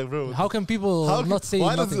and be like, bro, How can people how not say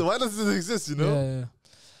why nothing? why does this exist? You know, Yeah.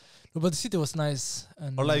 No, but the city was nice,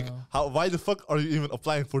 and or like, why the fuck are you even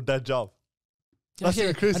applying for that job? That's actually,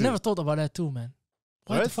 even crazy. I never thought about that too, man.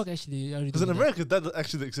 Why the Right? fuck actually are you Because doing in that? America, that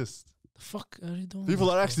actually exists. The fuck are you doing? People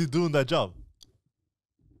that are for? actually doing that job.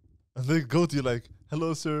 And they go to you like,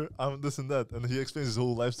 hello, sir, I'm this and that. And he explains his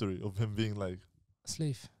whole life story of him being like,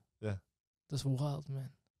 slave. Yeah. That's wild, man.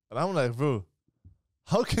 and I'm like, bro,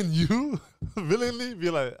 how can you willingly be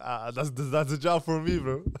like, that's a job for me,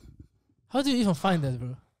 bro? How do you even find that,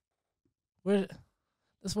 bro? Where?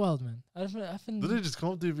 That's wild, man. I've Do they just come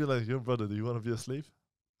up to you and be like, yo, brother, do you want to be a slave?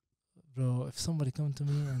 bro. If somebody come to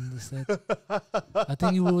me and they said, I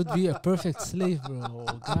think you would be a perfect slave, bro.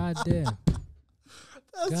 God damn.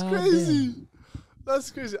 That's God crazy. damn.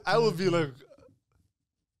 That's crazy. I would be like,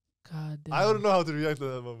 God damn. I don't know how to react at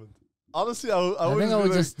that moment. Honestly, I I think I wouldn't would be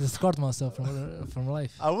like, just discard myself from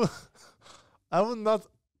life. I would not.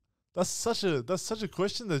 That's such a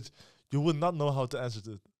question that you would not know how to answer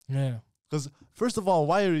to it. Yeah. Because first of all,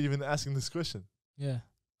 why are you even asking this question? Yeah.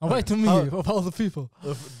 And why to me How- of all the people?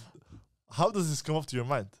 How does this come up to your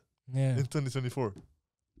mind Yeah. in 2024?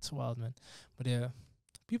 It's wild, man. But yeah,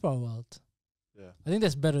 people are wild. Yeah. I think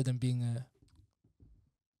that's better than being a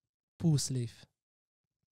pool slave.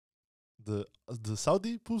 The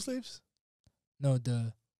Saudi pool slaves? No,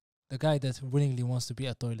 the guy that willingly wants to be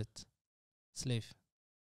a toilet slave.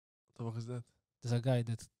 What the fuck is that? There's a guy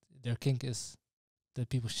that their kink is that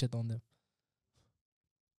people shit on them.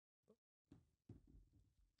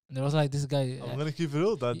 And there was like this guy. I'm gonna keep it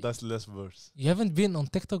real. That's less worse. You haven't been on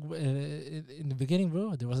TikTok in the beginning,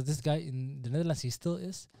 bro. There was this guy in the Netherlands. He still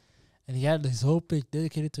is, and he had his whole page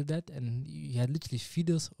dedicated to that. And he had literally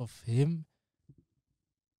videos of him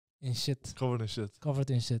in shit, Covered in shit. covered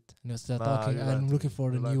in shit. And he was Nah, talking. you lied I'm to looking me.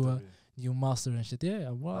 for the You lied to me. new master and shit. Yeah,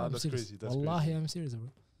 well, Nah, I'm that's serious. crazy, that's Wallahi, crazy. I'm serious,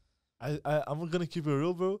 bro. I'm gonna keep it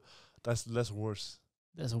real, bro. That's less worse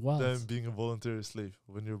That's wild. than being a voluntary slave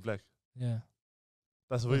when you're black. Yeah,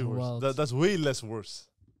 That's way That's worse. wild. That's way less worse.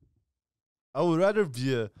 I would rather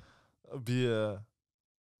be a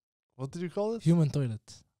what did you call it? human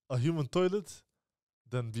toilet. A human toilet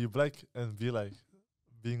than be black and be like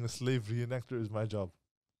being a slave reenactor is my job.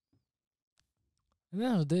 At the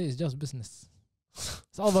end of the day, it's just business.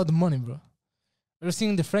 It's all about the money, bro. Ever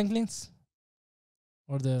seen the Franklins?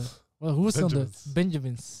 Or the who's on the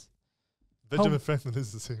Benjamins? Benjamin Franklin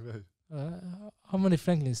is the same way. How many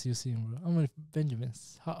Franklins you seen, bro? How many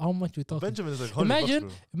Benjamins? How much we talking? Benjamin is like 100 Imagine-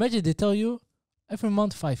 bucks, Imagine they tell you, every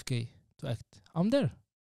month 5K to act. I'm there.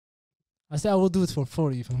 I said I will do it for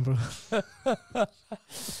 4 even, bro. 4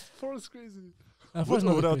 is crazy. Four is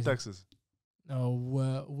not Without crazy. taxes.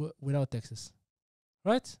 No, without taxes.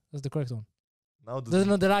 Right? That's the correct one. Now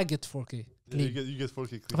Then I get 4K yeah, clean. you get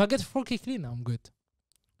 4K If clean. I get 4K clean, I'm good.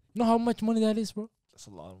 You know how much money that is, bro? That's a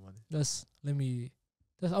lot of money.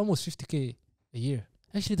 That's almost 50K a year.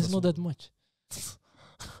 Actually, that's That's not that much.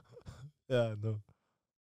 Yeah, no.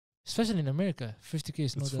 Especially in America, 50K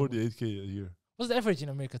is not It's that much. 48K a year. What's the average in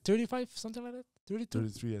America? 35, something like that? 32?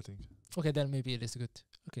 33, I think. Okay, then maybe it is good.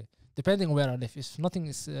 Okay. Depending on where I live. If nothing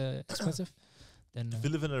is expensive, then If you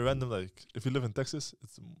live in a random, like, if you live in Texas,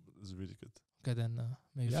 it's really good. okay, then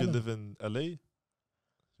maybe If I you don't live in LA,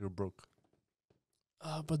 you're broke.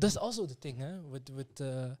 but that's also the thing, with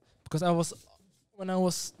because when I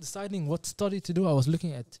was deciding what study to do, I was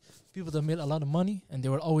looking at people that made a lot of money, and they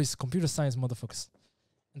were always computer science motherfuckers.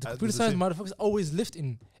 And the I did computer the science same. motherfuckers always lived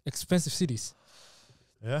in expensive cities.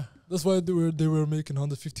 Yeah. That's why they were making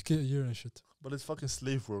 150K a year and shit. But it's fucking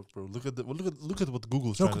slave work, bro. Look at what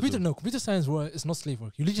Google's trying to do. Computer science is not slave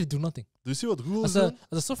work. You literally do nothing. Do you see what Google is As doing?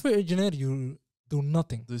 a software engineer, you do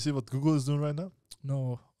nothing. Do you see what Google is doing right now?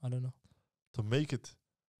 No, I don't know. To make it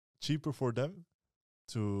cheaper for them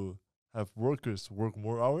to have workers work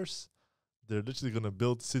more hours, they're literally gonna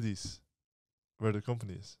build cities where the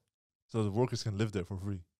company is, so the workers can live there for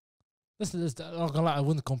free. I'm not gonna lie, I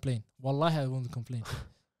wouldn't complain. Wallahi, I wouldn't complain.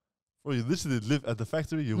 Bro, you literally live at the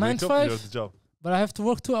factory. You 9 wake to up, you're 5? at the job. But I have to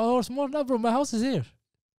work 2 hours more now, bro. My house is here.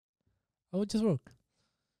 I would just work.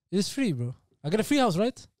 It's free, bro. I get a free house,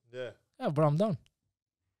 right? Yeah. Yeah, bro, I'm down.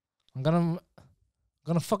 I'm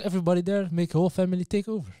gonna fuck everybody there, make a whole family take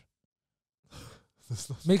over.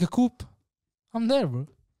 Make a coop. I'm there, bro.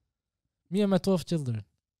 Me and my 12 children.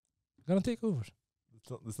 Gonna take over.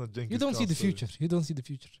 It's not Jenkins. You don't see Khan the story. future. You don't see the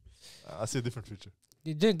future. I see a different future.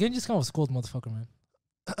 Genghis Khan was a cold motherfucker, man.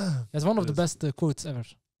 That's one of the Yes. best quotes ever.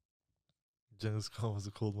 Genghis Khan was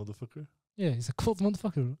a cold motherfucker. Yeah, he's a cold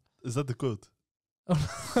motherfucker, bro. Is that the quote?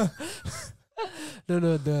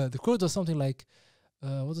 No, the quote was something like,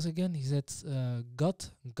 what was it again? He said,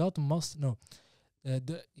 God must no.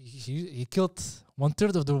 He killed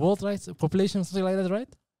 1/3 of the world, right? Population, something like that, right?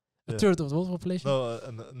 A Yeah. third of the world population. No,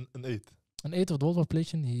 an 8. An eighth of the world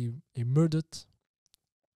population. He murdered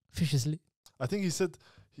viciously. I think he said.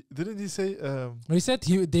 Didn't he say? No, he said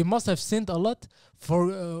they must have sinned a lot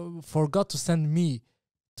for God to send me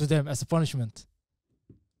to them as a punishment.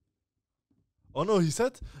 Oh no, he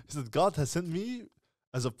said God has sent me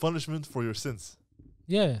as a punishment for your sins,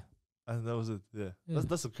 Yeah. and that was it. Yeah, Yeah.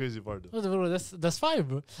 that's a crazy part though. Bro, that's fine,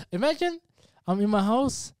 bro. Imagine I'm in my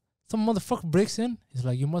house, some motherfucker breaks in. He's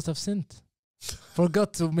like, "You must have sinned for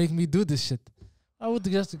God to make me do this shit." I would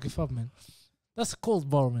just give up, man. That's a cold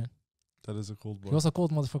bar, man. That is a cold He bar. was a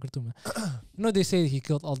cold motherfucker too, man. You know they say he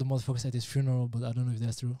killed all the motherfuckers at his funeral, but I don't know if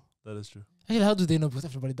that's true. That is true. Actually, how do they know? Because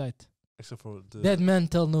everybody died. Except for Dead men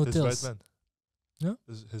tell no his tales. right man. Yeah?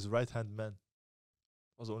 His right hand man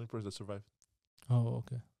was the only person that survived. Oh,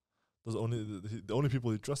 okay. Those the only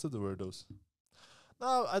people he trusted were those.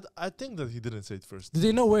 No, I think that he didn't say it first. Do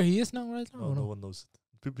they know where he is now, right now? No, or no no? one knows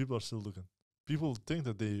it. People are still looking. People think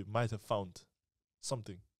that they might have found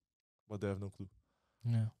something, but they have no clue.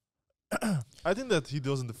 Yeah. I think that he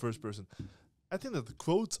wasn't the first person. I think that the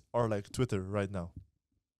quotes are like Twitter right now.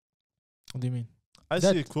 What do you mean? I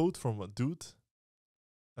That- see a quote from a dude,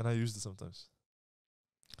 and I use it sometimes.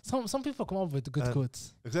 Some people come up with good And-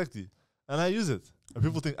 quotes. Exactly. And I use it. And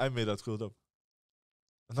people think I made that quote up.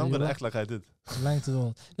 And So I'm you going to li- act like I did. Lying to the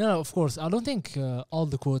world. No, of course. I don't think all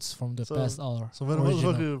the quotes from the So- past are So when a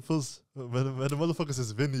original. motherfucker feels, when a motherfucker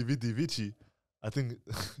says Vinny, Vidi, Vici, I think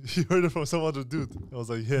he heard it from some other dude. I was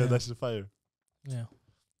like, yeah, Yeah. that's the fire. Yeah.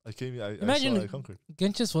 I came here, I Imagine- saw, I conquered.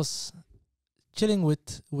 Genghis was chilling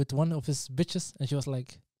with one of his bitches, and she was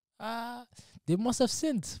like, they must have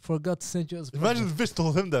sinned for God to send you as a Imagine prophet." the bitch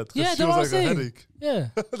told him that. 'cause Yeah, she that's was what I'm like a saying. headache. Yeah.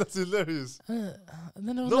 That's hilarious. And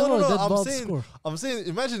then I was No, like, no, oh, no, that I'm bald saying- score. I'm saying,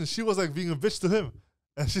 imagine she was like being a bitch to him.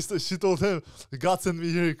 And she told him, God sent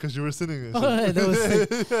me here because you were sinning. and Oh, shit." yeah, that was sick.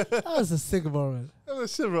 That was a sick bar, man. That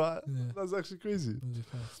was shit, bro. Yeah. That's actually crazy. It was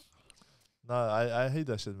fun. Nah, I hate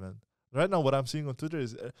that shit, man. Right now, what I'm seeing on Twitter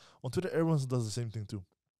is on Twitter, everyone does the same thing too.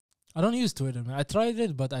 I don't use Twitter, man. I tried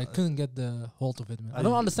it, but I couldn't get the hold of it, man. I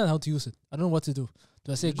don't I- understand how to use it. I don't know what to do.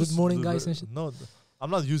 Do I say You good just morning, do guys, the- and shit? No, I'm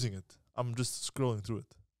not using it. I'm just scrolling through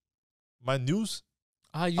it. My news?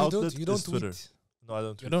 You outlet don't is Twitter. tweet. No, I don't.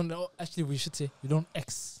 You Tweet. don't know. Actually, we should say you don't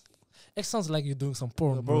X. X sounds like you're doing some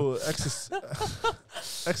porn, No, bro. bro, X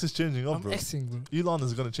is changing up, I'm bro. Xing, bro. Elon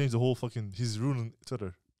is gonna change the whole fucking. He's ruining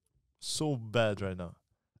Twitter so bad right now.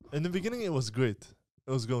 In the beginning, it was great.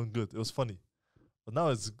 It was going good. It was funny. But now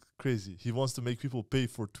it's crazy. He wants to make people pay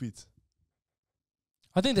for tweets.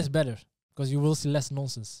 I think that's better because you will see less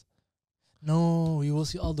nonsense. No, you will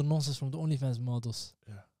see all the nonsense from the OnlyFans models.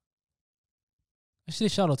 Yeah. Actually,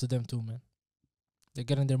 shout out to them too, man. They're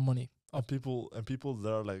getting their money. And people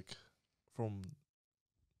that are like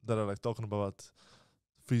talking about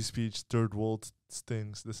free speech, third world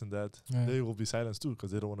things, this and that. Yeah. They will be silenced too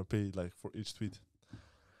because they don't want to pay like for each tweet.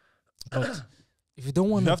 But if you don't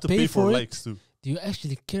want You have to pay pay for it, likes too. do you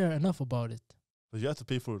actually care enough about it? But you have to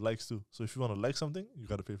pay for likes too. So if you want to like something, you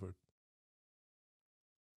gotta pay for it.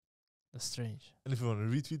 That's strange. And if you want to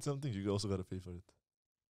retweet something, you also gotta pay for it.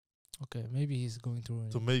 Okay, maybe he's going through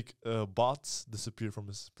it. To make bots disappear from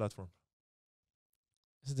his platform.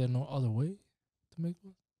 Is there no other way to make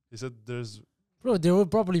one? He said there's Bro, there will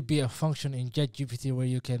probably be a function in ChatGPT where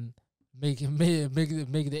you can make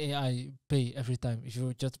the AI pay every time if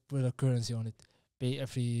you just put a currency on it. Pay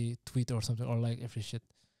every tweet or something or like every shit.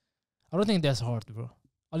 I don't think that's hard, bro.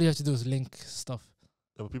 All you have to do is link stuff.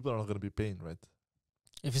 but people are not gonna be paying, right?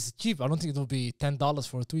 If it's cheap, I don't think it will be $10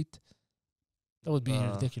 for a tweet. That would be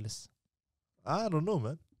Nah. ridiculous. I don't know,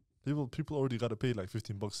 man. People already gotta pay like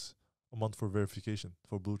 $15 a month for verification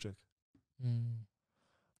for blue check. Mm.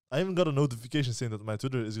 I even got a notification saying that my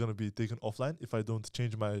Twitter is gonna be taken offline if I don't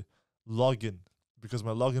change my login because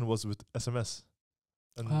my login was with SMS,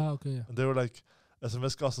 and, Okay. Yeah. and they were like,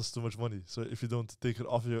 SMS costs us too much money. So if you don't take it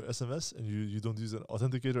off your SMS and you don't use an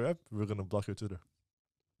authenticator app, we're gonna block your Twitter.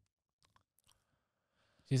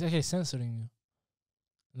 He's actually censoring you.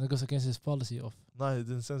 And that goes against his policy of. Nah, he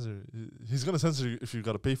didn't censor. He's gonna censor you if you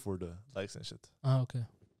gotta pay for the likes and shit. Okay.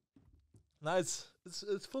 Nah, it's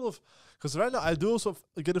full of. Because right now I do also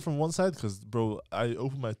get it from one side. Because bro, I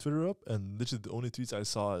open my Twitter up and literally the only tweets I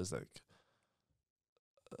saw is like,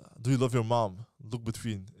 "Do you love your mom? Look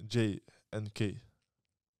between J and K."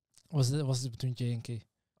 What's it between J and K?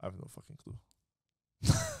 I have no fucking clue.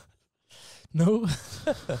 No.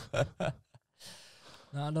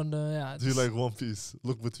 No, I don't know. Yeah. Do you like One Piece?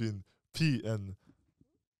 Look between P and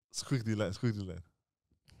squiggly line.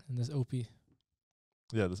 And there's OP.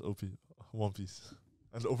 Yeah, that's OP. One Piece.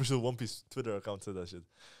 And the official One Piece Twitter account said that shit.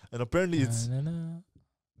 And apparently it's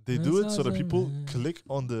they do it so that people click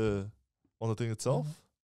on the thing itself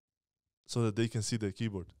so that they can see the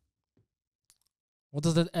keyboard. What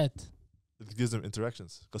does that add? It gives them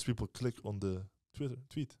interactions because people click on the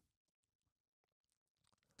tweet.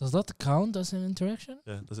 Does that count as an interaction?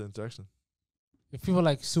 Yeah, that's an interaction. If people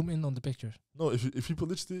like zoom in on the picture. No, if people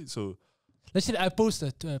literally Let's say I post a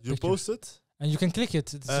picture. you post it And you can click it.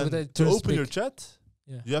 So and that it to turns open your big. chat,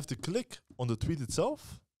 Yeah. you have to click on the tweet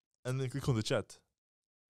itself and then click on the chat.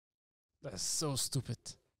 That's so stupid.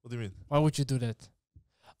 What do you mean? Why would you do that?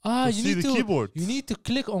 Ah, To you see need the to. keyboard. You need to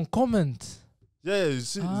click on comment. Yeah, you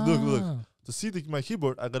see. Look. Ah. To see my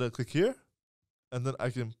keyboard, I gotta click here, and then I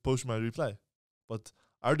can post my reply. But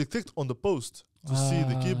I already clicked on the post to see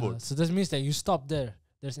the keyboard. So that means that you stop there.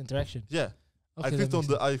 There's interaction. Yeah, Okay, I that clicked on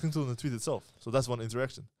makes I clicked on the tweet itself. So that's one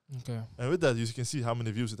interaction. sense. Okay. And with that, you can see how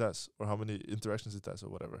many views it has, or how many interactions it has, or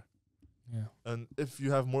whatever. Yeah. And if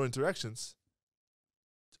you have more interactions,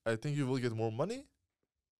 I think you will get more money.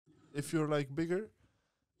 If you're like bigger,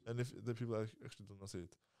 and if the people actually do not say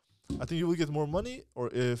it, I think you will get more money. Or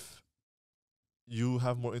if you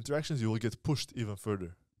have more interactions, you will get pushed even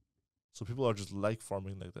further. So people are just like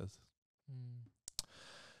farming like that. Mm.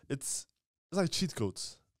 It's like cheat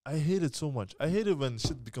codes. I hate it so much. I hate it when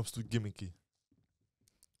shit becomes too gimmicky.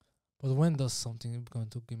 But when does something become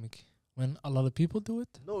too gimmicky? When a lot of people do it?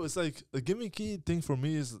 No, it's like a gimmicky thing for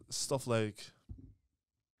me is stuff like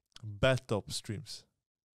bathtub streams.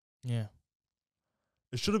 Yeah.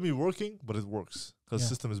 It shouldn't be working, but it works because Yeah. the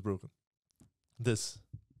system is broken.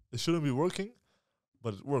 It shouldn't be working,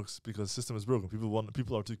 but it works because the system is broken.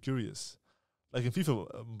 People are too curious. Like in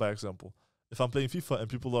FIFA, by example, if I'm playing FIFA and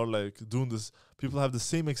people are like doing this, people have the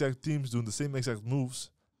same exact teams doing the same exact moves.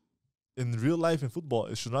 In real life in football,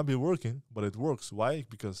 it should not be working, but it works. Why?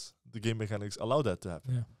 Because the game mechanics allow that to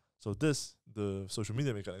happen. Yeah. So the social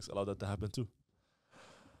media mechanics allow that to happen too.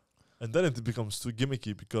 And then it becomes too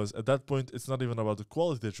gimmicky because at that point, it's not even about the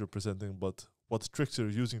quality that you're presenting, but what tricks you're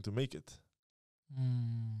using to make it.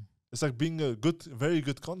 Mm. It's like being a very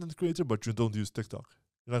good content creator, but you don't use TikTok.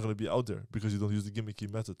 You're not going to be out there because you don't use the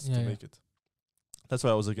gimmicky methods to make it. That's why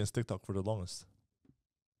I was against TikTok for the longest.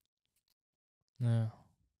 Yeah.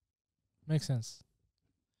 Makes sense.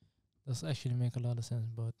 Does actually make a lot of sense,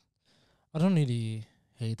 but I don't really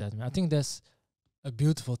hate that, man. I think that's a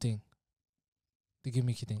beautiful thing. The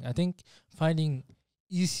gimmicky thing. I think finding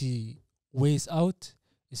easy ways out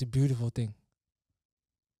is a beautiful thing.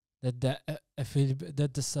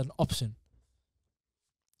 that is an option.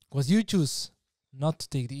 Because you choose not to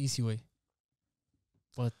take the easy way.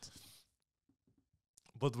 But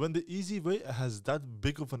when the easy way has that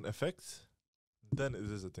big of an effect, then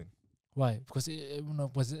it is a thing. why? Because it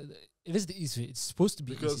is the easy way. It's supposed to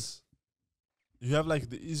be easy. Because you have like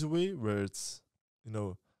the easy way where it's,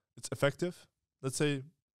 it's effective. Let's say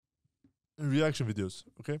in reaction videos,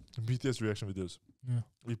 okay? In BTS reaction videos. Yeah.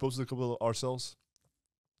 We posted a couple ourselves.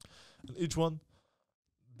 And each one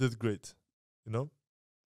did great,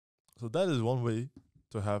 So that is one way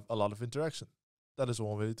to have a lot of interaction. That is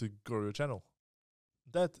one way to grow your channel.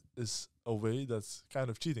 That is a way that's kind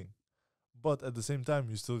of cheating. But at the same time,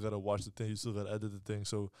 you still gotta watch the thing, you still gotta edit the thing,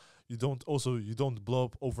 so you don't blow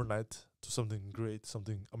up overnight to something great,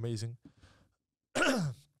 something amazing.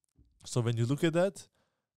 So when you look at that,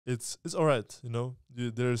 it's alright,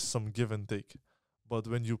 there's some give and take. But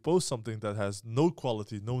when you post something that has no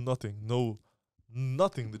quality, no nothing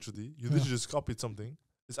literally, you literally just copied something.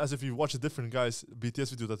 It's as if you watch a different guy's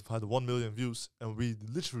BTS video that had 1 million views, and we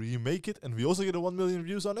literally remake it, and we also get a 1 million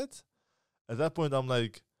views on it. At that point, I'm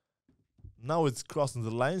like, now it's crossing the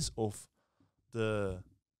lines of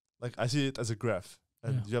I see it as a graph,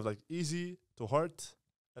 and you have like easy to hard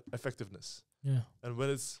and effectiveness. Yeah. And when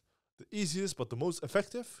it's the easiest but the most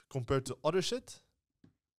effective compared to other shit,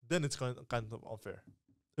 then it's kind of unfair.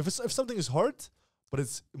 If something is hard but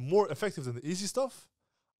it's more effective than the easy stuff,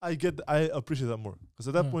 I appreciate that more, because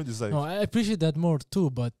at that point it's like, no, I appreciate that more too.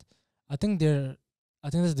 But I think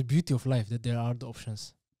that's the beauty of life, that there are the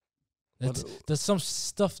options. That some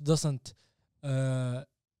stuff doesn't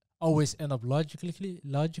always end up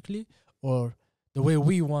logically or the way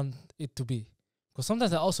we want it to be. Because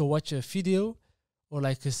sometimes I also watch a video, or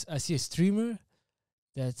like I see a streamer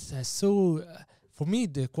that has for me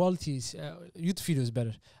the quality is YouTube video is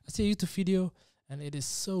better. I see a YouTube video and it is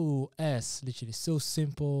so literally so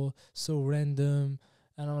simple, so random,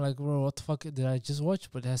 and I'm like, bro, what the fuck did I just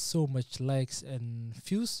watch? But it has so much likes and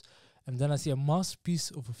views. And then I see a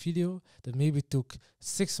masterpiece of a video that maybe took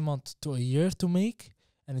 6 months to a year to make,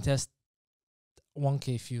 and it has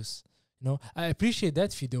 1K views. I appreciate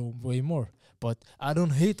that video way more, but I don't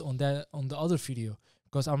hate on the other video,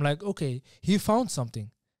 because I'm like, okay, he found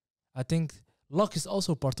something. I think luck is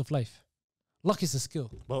also part of life. Luck is a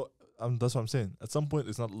skill. Well, that's what I'm saying. At some point,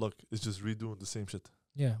 it's not luck. It's just redoing the same shit.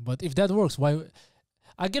 Yeah, but if that works, why?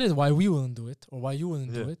 I get it why we wouldn't do it, or why you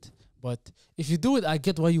wouldn't do it. But if you do it, I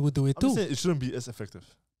get why you would do it too. I'm saying it shouldn't be as effective.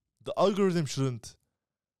 The algorithm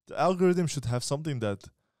should have something that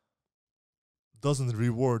doesn't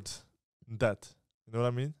reward that. You know what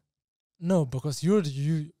I mean? No, because you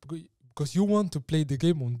want to play the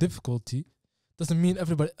game on difficulty, doesn't mean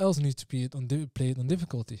everybody else needs to play it on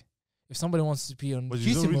difficulty. If somebody wants to be on but easy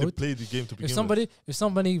you don't really mode, play the game to begin if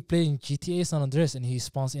somebody playing GTA San Andreas and he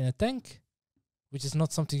spawns in a tank, which is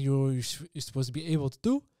not something you're supposed to be able to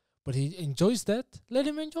do, but he enjoys that, let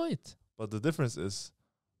him enjoy it. But the difference is,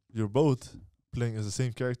 you're both playing as the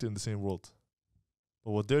same character in the same world.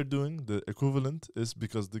 But what they're doing, the equivalent, is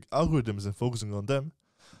because the algorithm isn't focusing on them,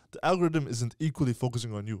 the algorithm isn't equally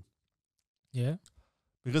focusing on you. Yeah.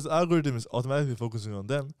 Because the algorithm is automatically focusing on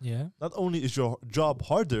them. Yeah. Not only is your job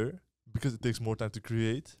harder, because it takes more time to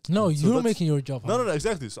create. No, you're making your job harder. No,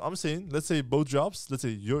 exactly. So I'm saying, let's say both jobs, let's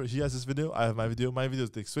say he has his video, I have my video. My video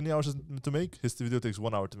takes 20 hours to make, his video takes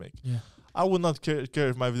 1 hour to make. Yeah. I would not care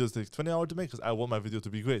if my videos take 20 hours to make, because I want my video to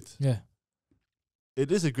be great. Yeah.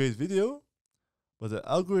 It is a great video, but the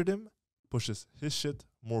algorithm pushes his shit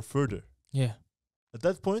more further. Yeah. At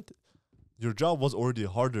that point, your job was already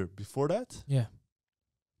harder before that. Yeah.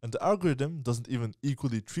 And the algorithm doesn't even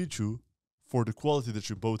equally treat you for the quality that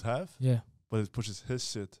you both have. Yeah. But it pushes his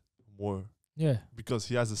shit more. Yeah. Because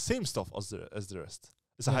he has the same stuff as the rest.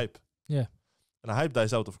 It's a hype. Yeah. And a hype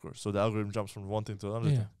dies out, of course. So the algorithm jumps from one thing to another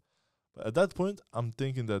thing. But at that point, I'm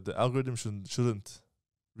thinking that the algorithm shouldn't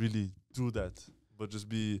really do that, but just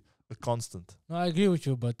be a constant. No, I agree with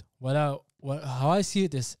you, but how I see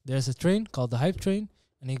it is, there's a train called the hype train,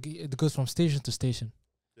 and it goes from station to station.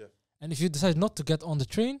 Yeah. And if you decide not to get on the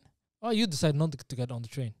train, you decide not to get on the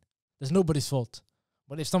train. There's nobody's fault.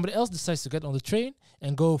 But if somebody else decides to get on the train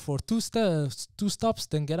and go for two stops,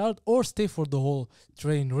 then get out, or stay for the whole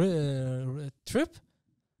train trip,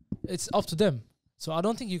 it's up to them. So I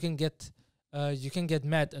don't think you can get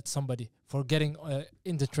mad at somebody for getting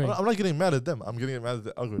in the train. I'm not getting mad at them. I'm getting mad at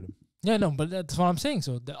the algorithm. Yeah, no, but that's what I'm saying.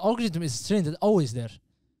 So the algorithm is a train that's always there.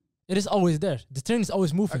 It is always there. The train is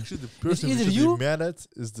always moving. Actually, the person we should be mad at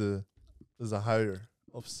is the higher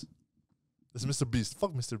ups. It's Mr. Beast.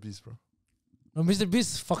 Fuck Mr. Beast, bro. No, Mr.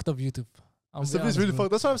 Beast fucked up YouTube. I'll Mr. be Beast honest, really bro.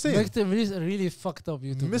 fucked. That's what I'm saying. Mr. Beast really fucked up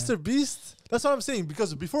YouTube. man. Mr. Beast. That's what I'm saying.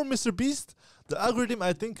 Because before Mr. Beast, the algorithm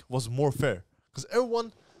I think was more fair. Because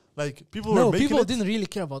everyone, like people were No, making people it. didn't really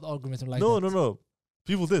care about algorithm like no, that. no.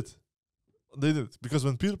 People did. They did. Because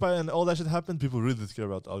when PewDiePie and all that shit happened, people really did care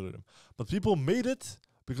about the algorithm. But people made it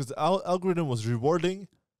because the algorithm was rewarding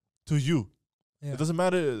to you. Yeah. It doesn't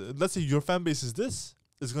matter. Let's say your fan base is this,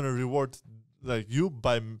 it's gonna reward like you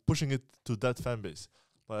by pushing it to that fan base.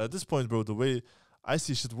 But at this point, bro, the way I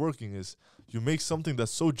see shit working is you make something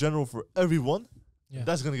that's so general for everyone, Yeah.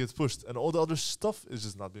 that's gonna get pushed, and all the other stuff is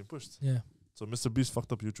just not being pushed. Yeah. So Mr. Beast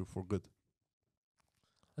fucked up YouTube for good.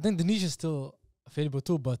 I think the niche is still available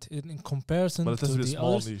too, but in comparison But it has to to be a the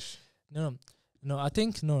small others, niche. no. I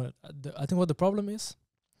think no. I think what the problem is,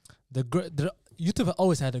 the YouTube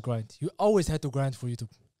always had a grind. You always had to grind for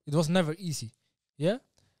YouTube. It was never easy. Yeah,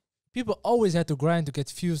 people always had to grind to get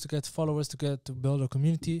views, to get followers, to build a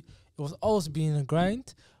community. It was always being a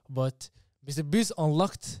grind. But Mr. Beast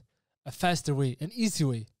unlocked a faster way, an easy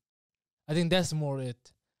way. I think that's more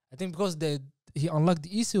it. I think because he unlocked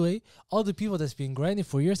the easy way, all the people that's been grinding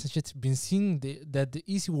for years and shit been seeing that the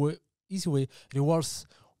easy way rewards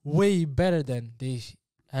way better than they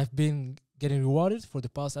have been getting rewarded for the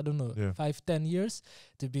past, I don't know, Yeah. 5-10 years.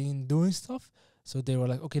 They've been doing stuff. So they were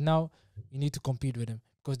like, okay, now we need to compete with him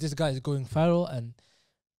because this guy is going viral. And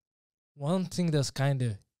one thing that's kind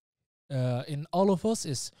of in all of us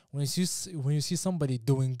is when you see somebody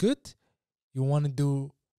doing good, you want to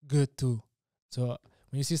do good too. So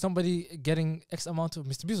when you see somebody getting X amount of,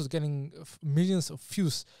 Mr. Beast was getting millions of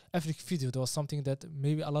views every video. That was something that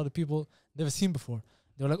maybe a lot of people never seen before.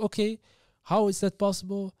 They were like, okay, how is that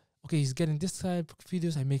possible? Okay, he's getting this type of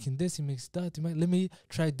videos. I'm making this, he makes that. Let me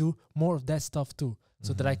try do more of that stuff too,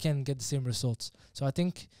 so that I can get the same results. So I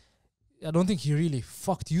don't think he really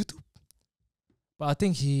fucked YouTube, but I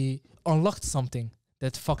think he unlocked something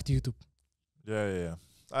that fucked YouTube. Yeah.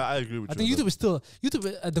 I agree with you. I think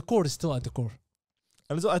YouTube at the core is still at the core.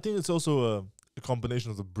 And I think it's also a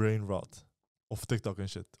combination of the brain rot of TikTok and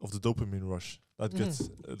shit, of the dopamine rush that gets.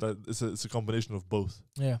 That it's a combination of both.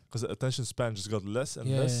 Yeah. Because the attention span just got less and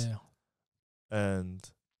Yeah. less, and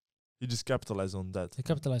he just capitalized on that. They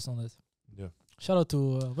capitalized on that. Yeah. Shout out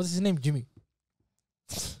to what's his name, Jimmy.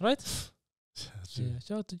 Right? Jimmy. Yeah.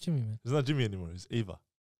 Shout out to Jimmy, man. It's not Jimmy anymore. It's Ava.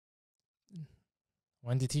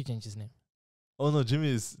 When did he change his name? Oh no, Jimmy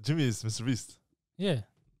is Mr. Beast. Yeah.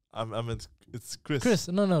 I meant it's Chris. Chris.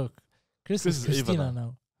 No. Chris Chris is is Ava Christina now.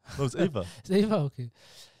 now. No, it's Ava. It's Ava. Okay.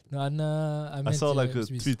 No, and I I meant, saw like a Mr.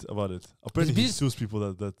 Beast. tweet about it. Apparently, he Beast- sues people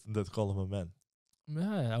that call him a man.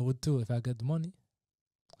 Yeah, I would too if I got the money.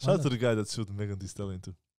 Shout out not? to the guy that sued Megan Thee Stallion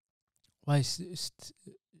too. Why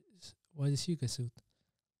did she get sued?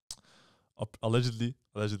 Allegedly,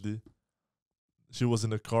 she was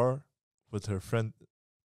in a car with her friend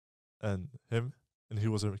and him, and he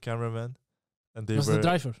was her cameraman, and they Was were the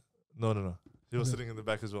driver? No. He was Okay. sitting in the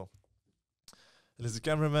back as well. And he's a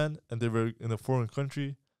cameraman, and they were in a foreign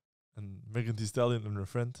country, and Megan Thee Stallion and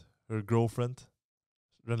her girlfriend,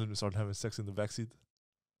 randomly started having sex in the backseat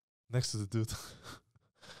next to the dude.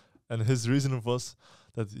 And his reason was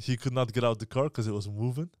that he could not get out the car because it was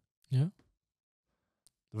moving, Yeah.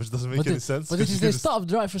 which doesn't make But any did- sense. But 'cause did he you say can just- stop,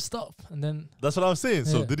 driver, stop? And then That's what I'm saying.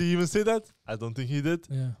 So Yeah. did he even say that? I don't think he did.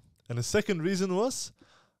 yeah. And the second reason was,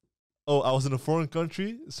 I was in a foreign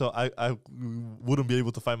country, so I wouldn't be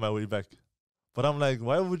able to find my way back. But I'm like,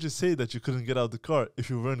 why would you say that you couldn't get out the car if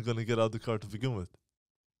you weren't going to get out the car to begin with?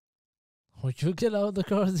 Would you get out the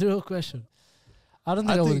car? Is the real question. I don't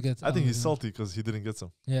think I, would get. I think he's would. salty because he didn't get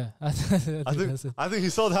some. Yeah, I I think that's it. think he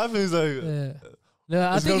saw it happen. He's like, Yeah.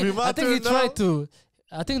 No, it's gonna be my I think he turn tried now? to.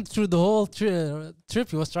 I think through the whole trip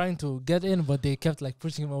he was trying to get in, but they kept like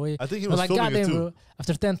pushing him away. I think he I was like, filming it goddamn, too. bro.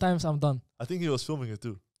 After 10 times, I'm done. I think he was filming it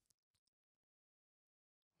too.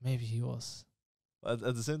 Maybe he was. At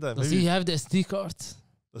the same time, Does maybe he have the SD card?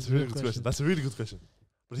 that's a really good question. question. That's a really good question.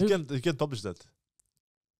 But he can't publish that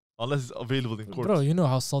unless it's available in court. Bro, you know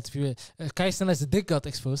how salty people. Kai Cenat's dick got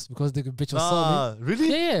exposed because the bitch was salty. Really?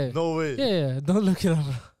 Yeah. No way. Yeah. Don't look it up,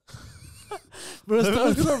 bro. bro, Let me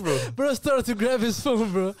look it start, up, bro. bro, start to grab his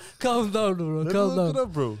phone, bro. Calm down, bro. Let me Calm look down. it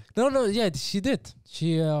up, bro. No, yeah, she did.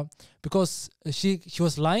 She because she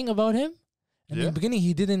was lying about him. And in Yeah? the beginning,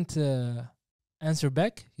 he didn't answer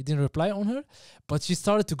back. He didn't reply on her. But she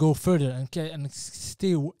started to go further and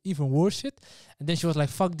stay even worse shit. And then she was like,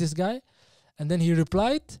 "Fuck this guy." And then he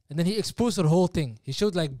replied. And then he exposed her whole thing. He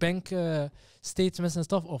showed like bank statements and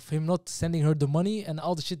stuff of him not sending her the money and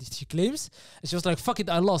all the shit that she claims. And she was like, "Fuck it,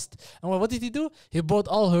 I lost." And what did he do? He bought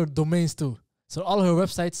all her domains too. So all her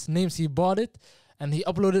websites names, he bought it. And he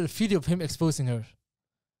uploaded a video of him exposing her.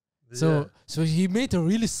 So he made her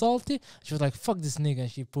really salty. She was like, "Fuck this nigga,"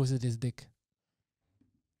 and she posted his dick.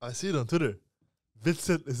 I see it on Twitter. Bit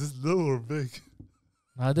said, "Is this low or big?"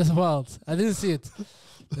 That's wild. I didn't see it.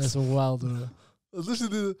 That's wild, bro.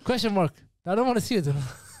 Literally, Question mark. I don't want to see it.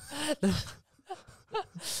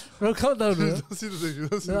 Bro, calm down, you bro. don't see the thing. You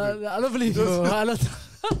don't see No, the thing. I don't believe you. Bro.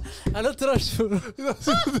 I don't trust you. Bro. You don't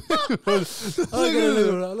see the thing, bro. I'm not gonna look,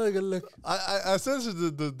 bro. I'm not gonna look. I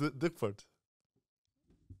censored the dick part.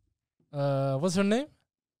 What's her name?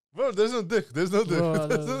 Bro, there's no dick. There's no dick. Bro,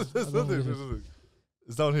 There's I no dick. don't believe There's no dick.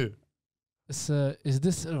 It's down here. Is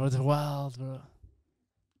this that's wild, bro?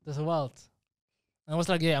 That's wild. I was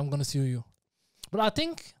like, yeah, I'm gonna sue you. But I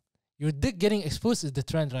think your dick getting exposed is the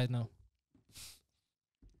trend right now.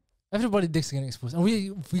 Everybody dick's getting exposed, and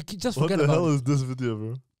we just What forget the about hell it. is this video,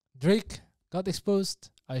 bro? Drake got exposed.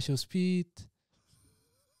 I Show Speed.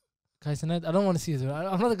 Kai Cenat. I don't want to see it, bro.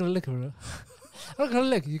 I'm not gonna lick, bro. I'm not gonna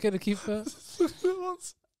lick. You gotta keep. I'm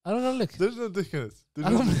not gonna lick. There's no dick in it. There's I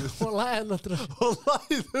no don't. dick in it. Wallahi, I'm not trust.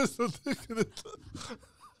 Wallahi, there's no dick in it.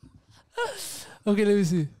 Okay, let me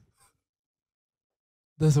see.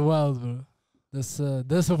 That's wild, bro. That's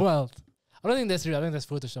wild. I don't think that's real. I think that's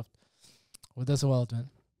photoshopped. But that's wild, man.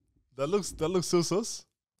 That looks so sus.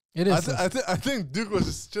 It is. I think Duke was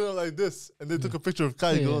just chilling like this, and they took a picture of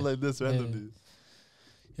Kai Yeah, going yeah. like this randomly.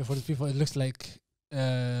 Yeah, for the people, it looks like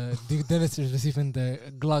Duke Dennis is receiving the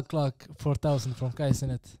Glock 4000 from Kai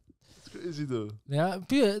Cenat. It's crazy though. Yeah,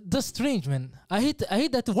 that's strange, man. I hate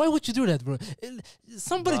that. Why would you do that, bro?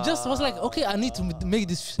 Somebody just was like, okay, I need to make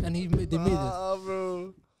this, and they made it.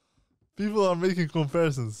 Bro. People are making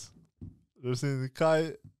comparisons. They're saying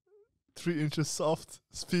Kai 3 inches soft,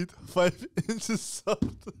 Speed 5 inches soft.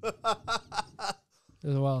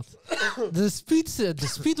 That's wild. the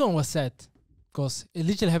speed one was sad because it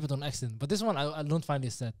literally happened on accident. But this one, I don't find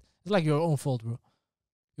it sad. It's like your own fault, bro.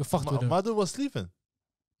 You fucked with her. Madu was sleeping.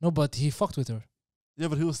 No, but he fucked with her. Yeah,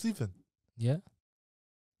 but he was sleeping. Yeah.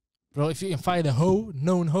 Bro, if you invite a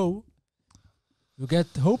known hoe, you get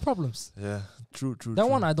hoe problems. Yeah, true. That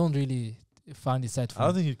one I don't really find it sad for. I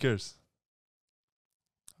don't think he cares.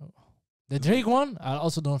 The Drake one, I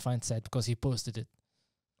also don't find sad because he posted it.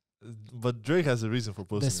 But Drake has a reason for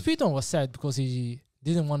posting The speed one was sad because he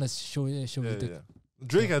didn't want to show it. the dick. Yeah.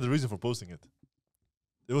 Drake had a reason for posting it.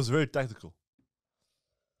 It was very tactical.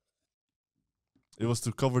 It was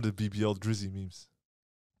to cover the BBL Drizzy memes.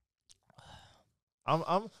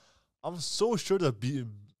 I'm so sure that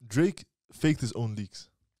Drake faked his own leaks.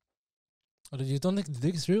 Or you don't think the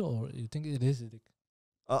dick is real, or you think it is a dick?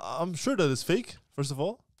 I'm sure that it's fake, first of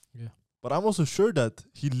all. Yeah. But I'm also sure that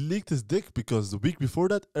he leaked his dick because the week before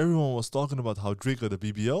that, everyone was talking about how Drake got a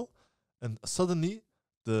BBL, and suddenly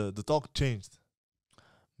the talk changed.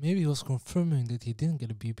 Maybe he was confirming that he didn't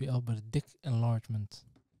get a BBL, but a dick enlargement.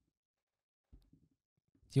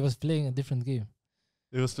 He was playing a different game.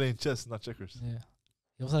 He was playing chess, not checkers. Yeah.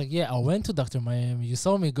 He was like, yeah, I went to Dr. Miami. You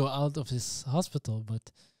saw me go out of his hospital, but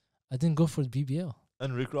I didn't go for the BBL.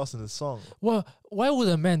 And Rick Ross in his song. Well, why would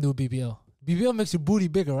a man do BBL? BBL makes your booty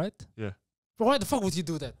bigger, right? Yeah. But why the fuck would you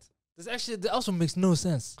do that? That also makes no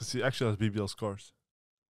sense. Because he actually has BBL scars.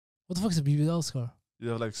 What the fuck is a BBL scar? You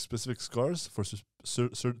have like specific scars for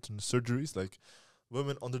certain surgeries, like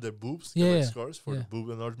women under their boobs Yeah, get like yeah. scars for Yeah. boob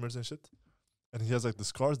enlargements and shit. And he has like the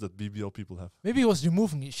scars that BBL people have. Maybe he was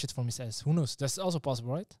removing shit from his ass. Who knows? That's also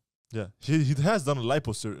possible, right? Yeah, he has done a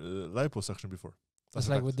liposuction before. That's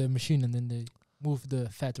a like fact. with the machine and then they move the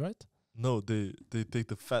fat, right? No, they take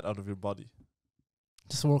the fat out of your body.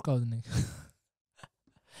 Just work out, nigga.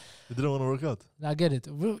 They didn't want to work out. I get it.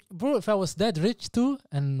 Bro, if I was that rich too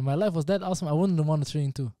and my life was that awesome, I wouldn't want to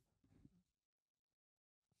train too.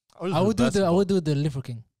 I would do the Liver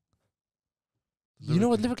King. You know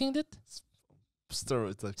what Liver King did?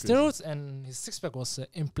 Steroids. Like Steroids, and his six pack was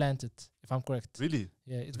implanted, if I'm correct. Really?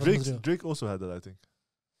 Yeah, it was real. Drake also had that, I think.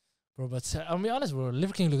 Bro, but I'll be honest, bro.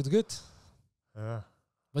 Liver King looked good, Yeah.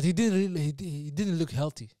 but he didn't really. He didn't look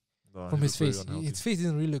healthy No, from he his looked very face. unhealthy. His face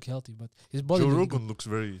didn't really look healthy, but his body. Joe looked Rogan good. looks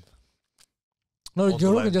very. No, on Joe the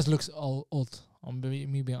Rogan line. just looks old.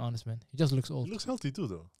 Me being honest, man. He just looks old. He looks healthy too,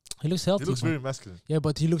 though. He looks healthy. He looks but- very masculine. Yeah,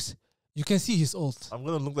 but he looks. You can see he's old. I'm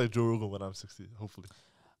gonna look like Joe Rogan when I'm 60, hopefully,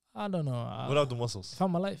 I don't know. without the muscles. If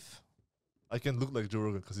I'm alive. I can look like Joe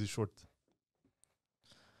Rogan because he's short.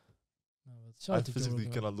 No, but shout I out to Joe physically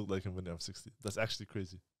Rogan. cannot look like him when I'm 60. That's actually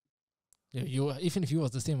crazy. Yeah, you even if you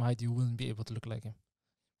was the same height, you wouldn't be able to look like him,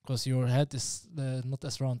 because your head is not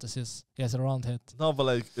as round as his. He has a round head. No, but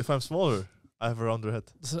like if I'm smaller, I have a rounder head.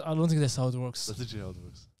 So I don't think that's how it works. That's literally how it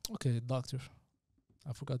works. Okay, doctor.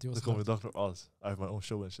 I forgot you was They a call me doctor. Dr. Oz. I have my own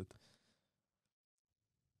show and shit.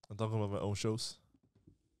 I'm talking about my own shows.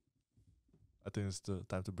 I think it's the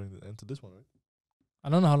time to bring the end to this one, right? I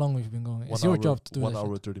don't know how long we've been going. It's your job to do 1 that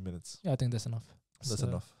hour shit. 30 minutes. Yeah, I think that's enough. That's So-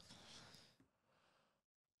 enough.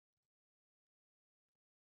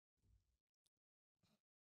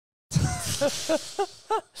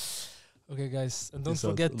 Okay, guys, and don't Peace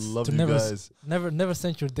out. forget Love to you never, guys. never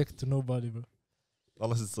send your dick to nobody, bro.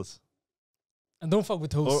 Unless it's us. And don't fuck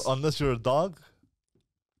with Or hoes. unless you're a dog,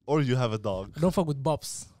 or you have a dog. Don't fuck with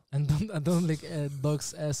bops. And don't lick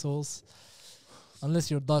dogs' assholes.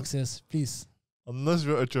 Unless your dog says, please. Unless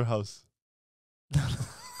you're at your house.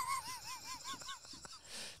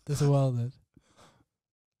 That's wild, man.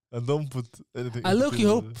 And don't put anything. I in low-key between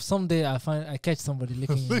hope someday I catch somebody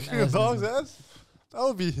licking licking a ass, dog's man. ass. That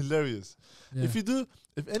would be hilarious. Yeah. If you do,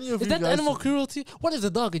 if any of Is you that guys animal cruelty? What if the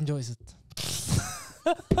dog enjoys it?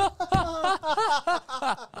 That's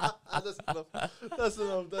enough. That's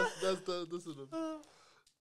enough. That's enough.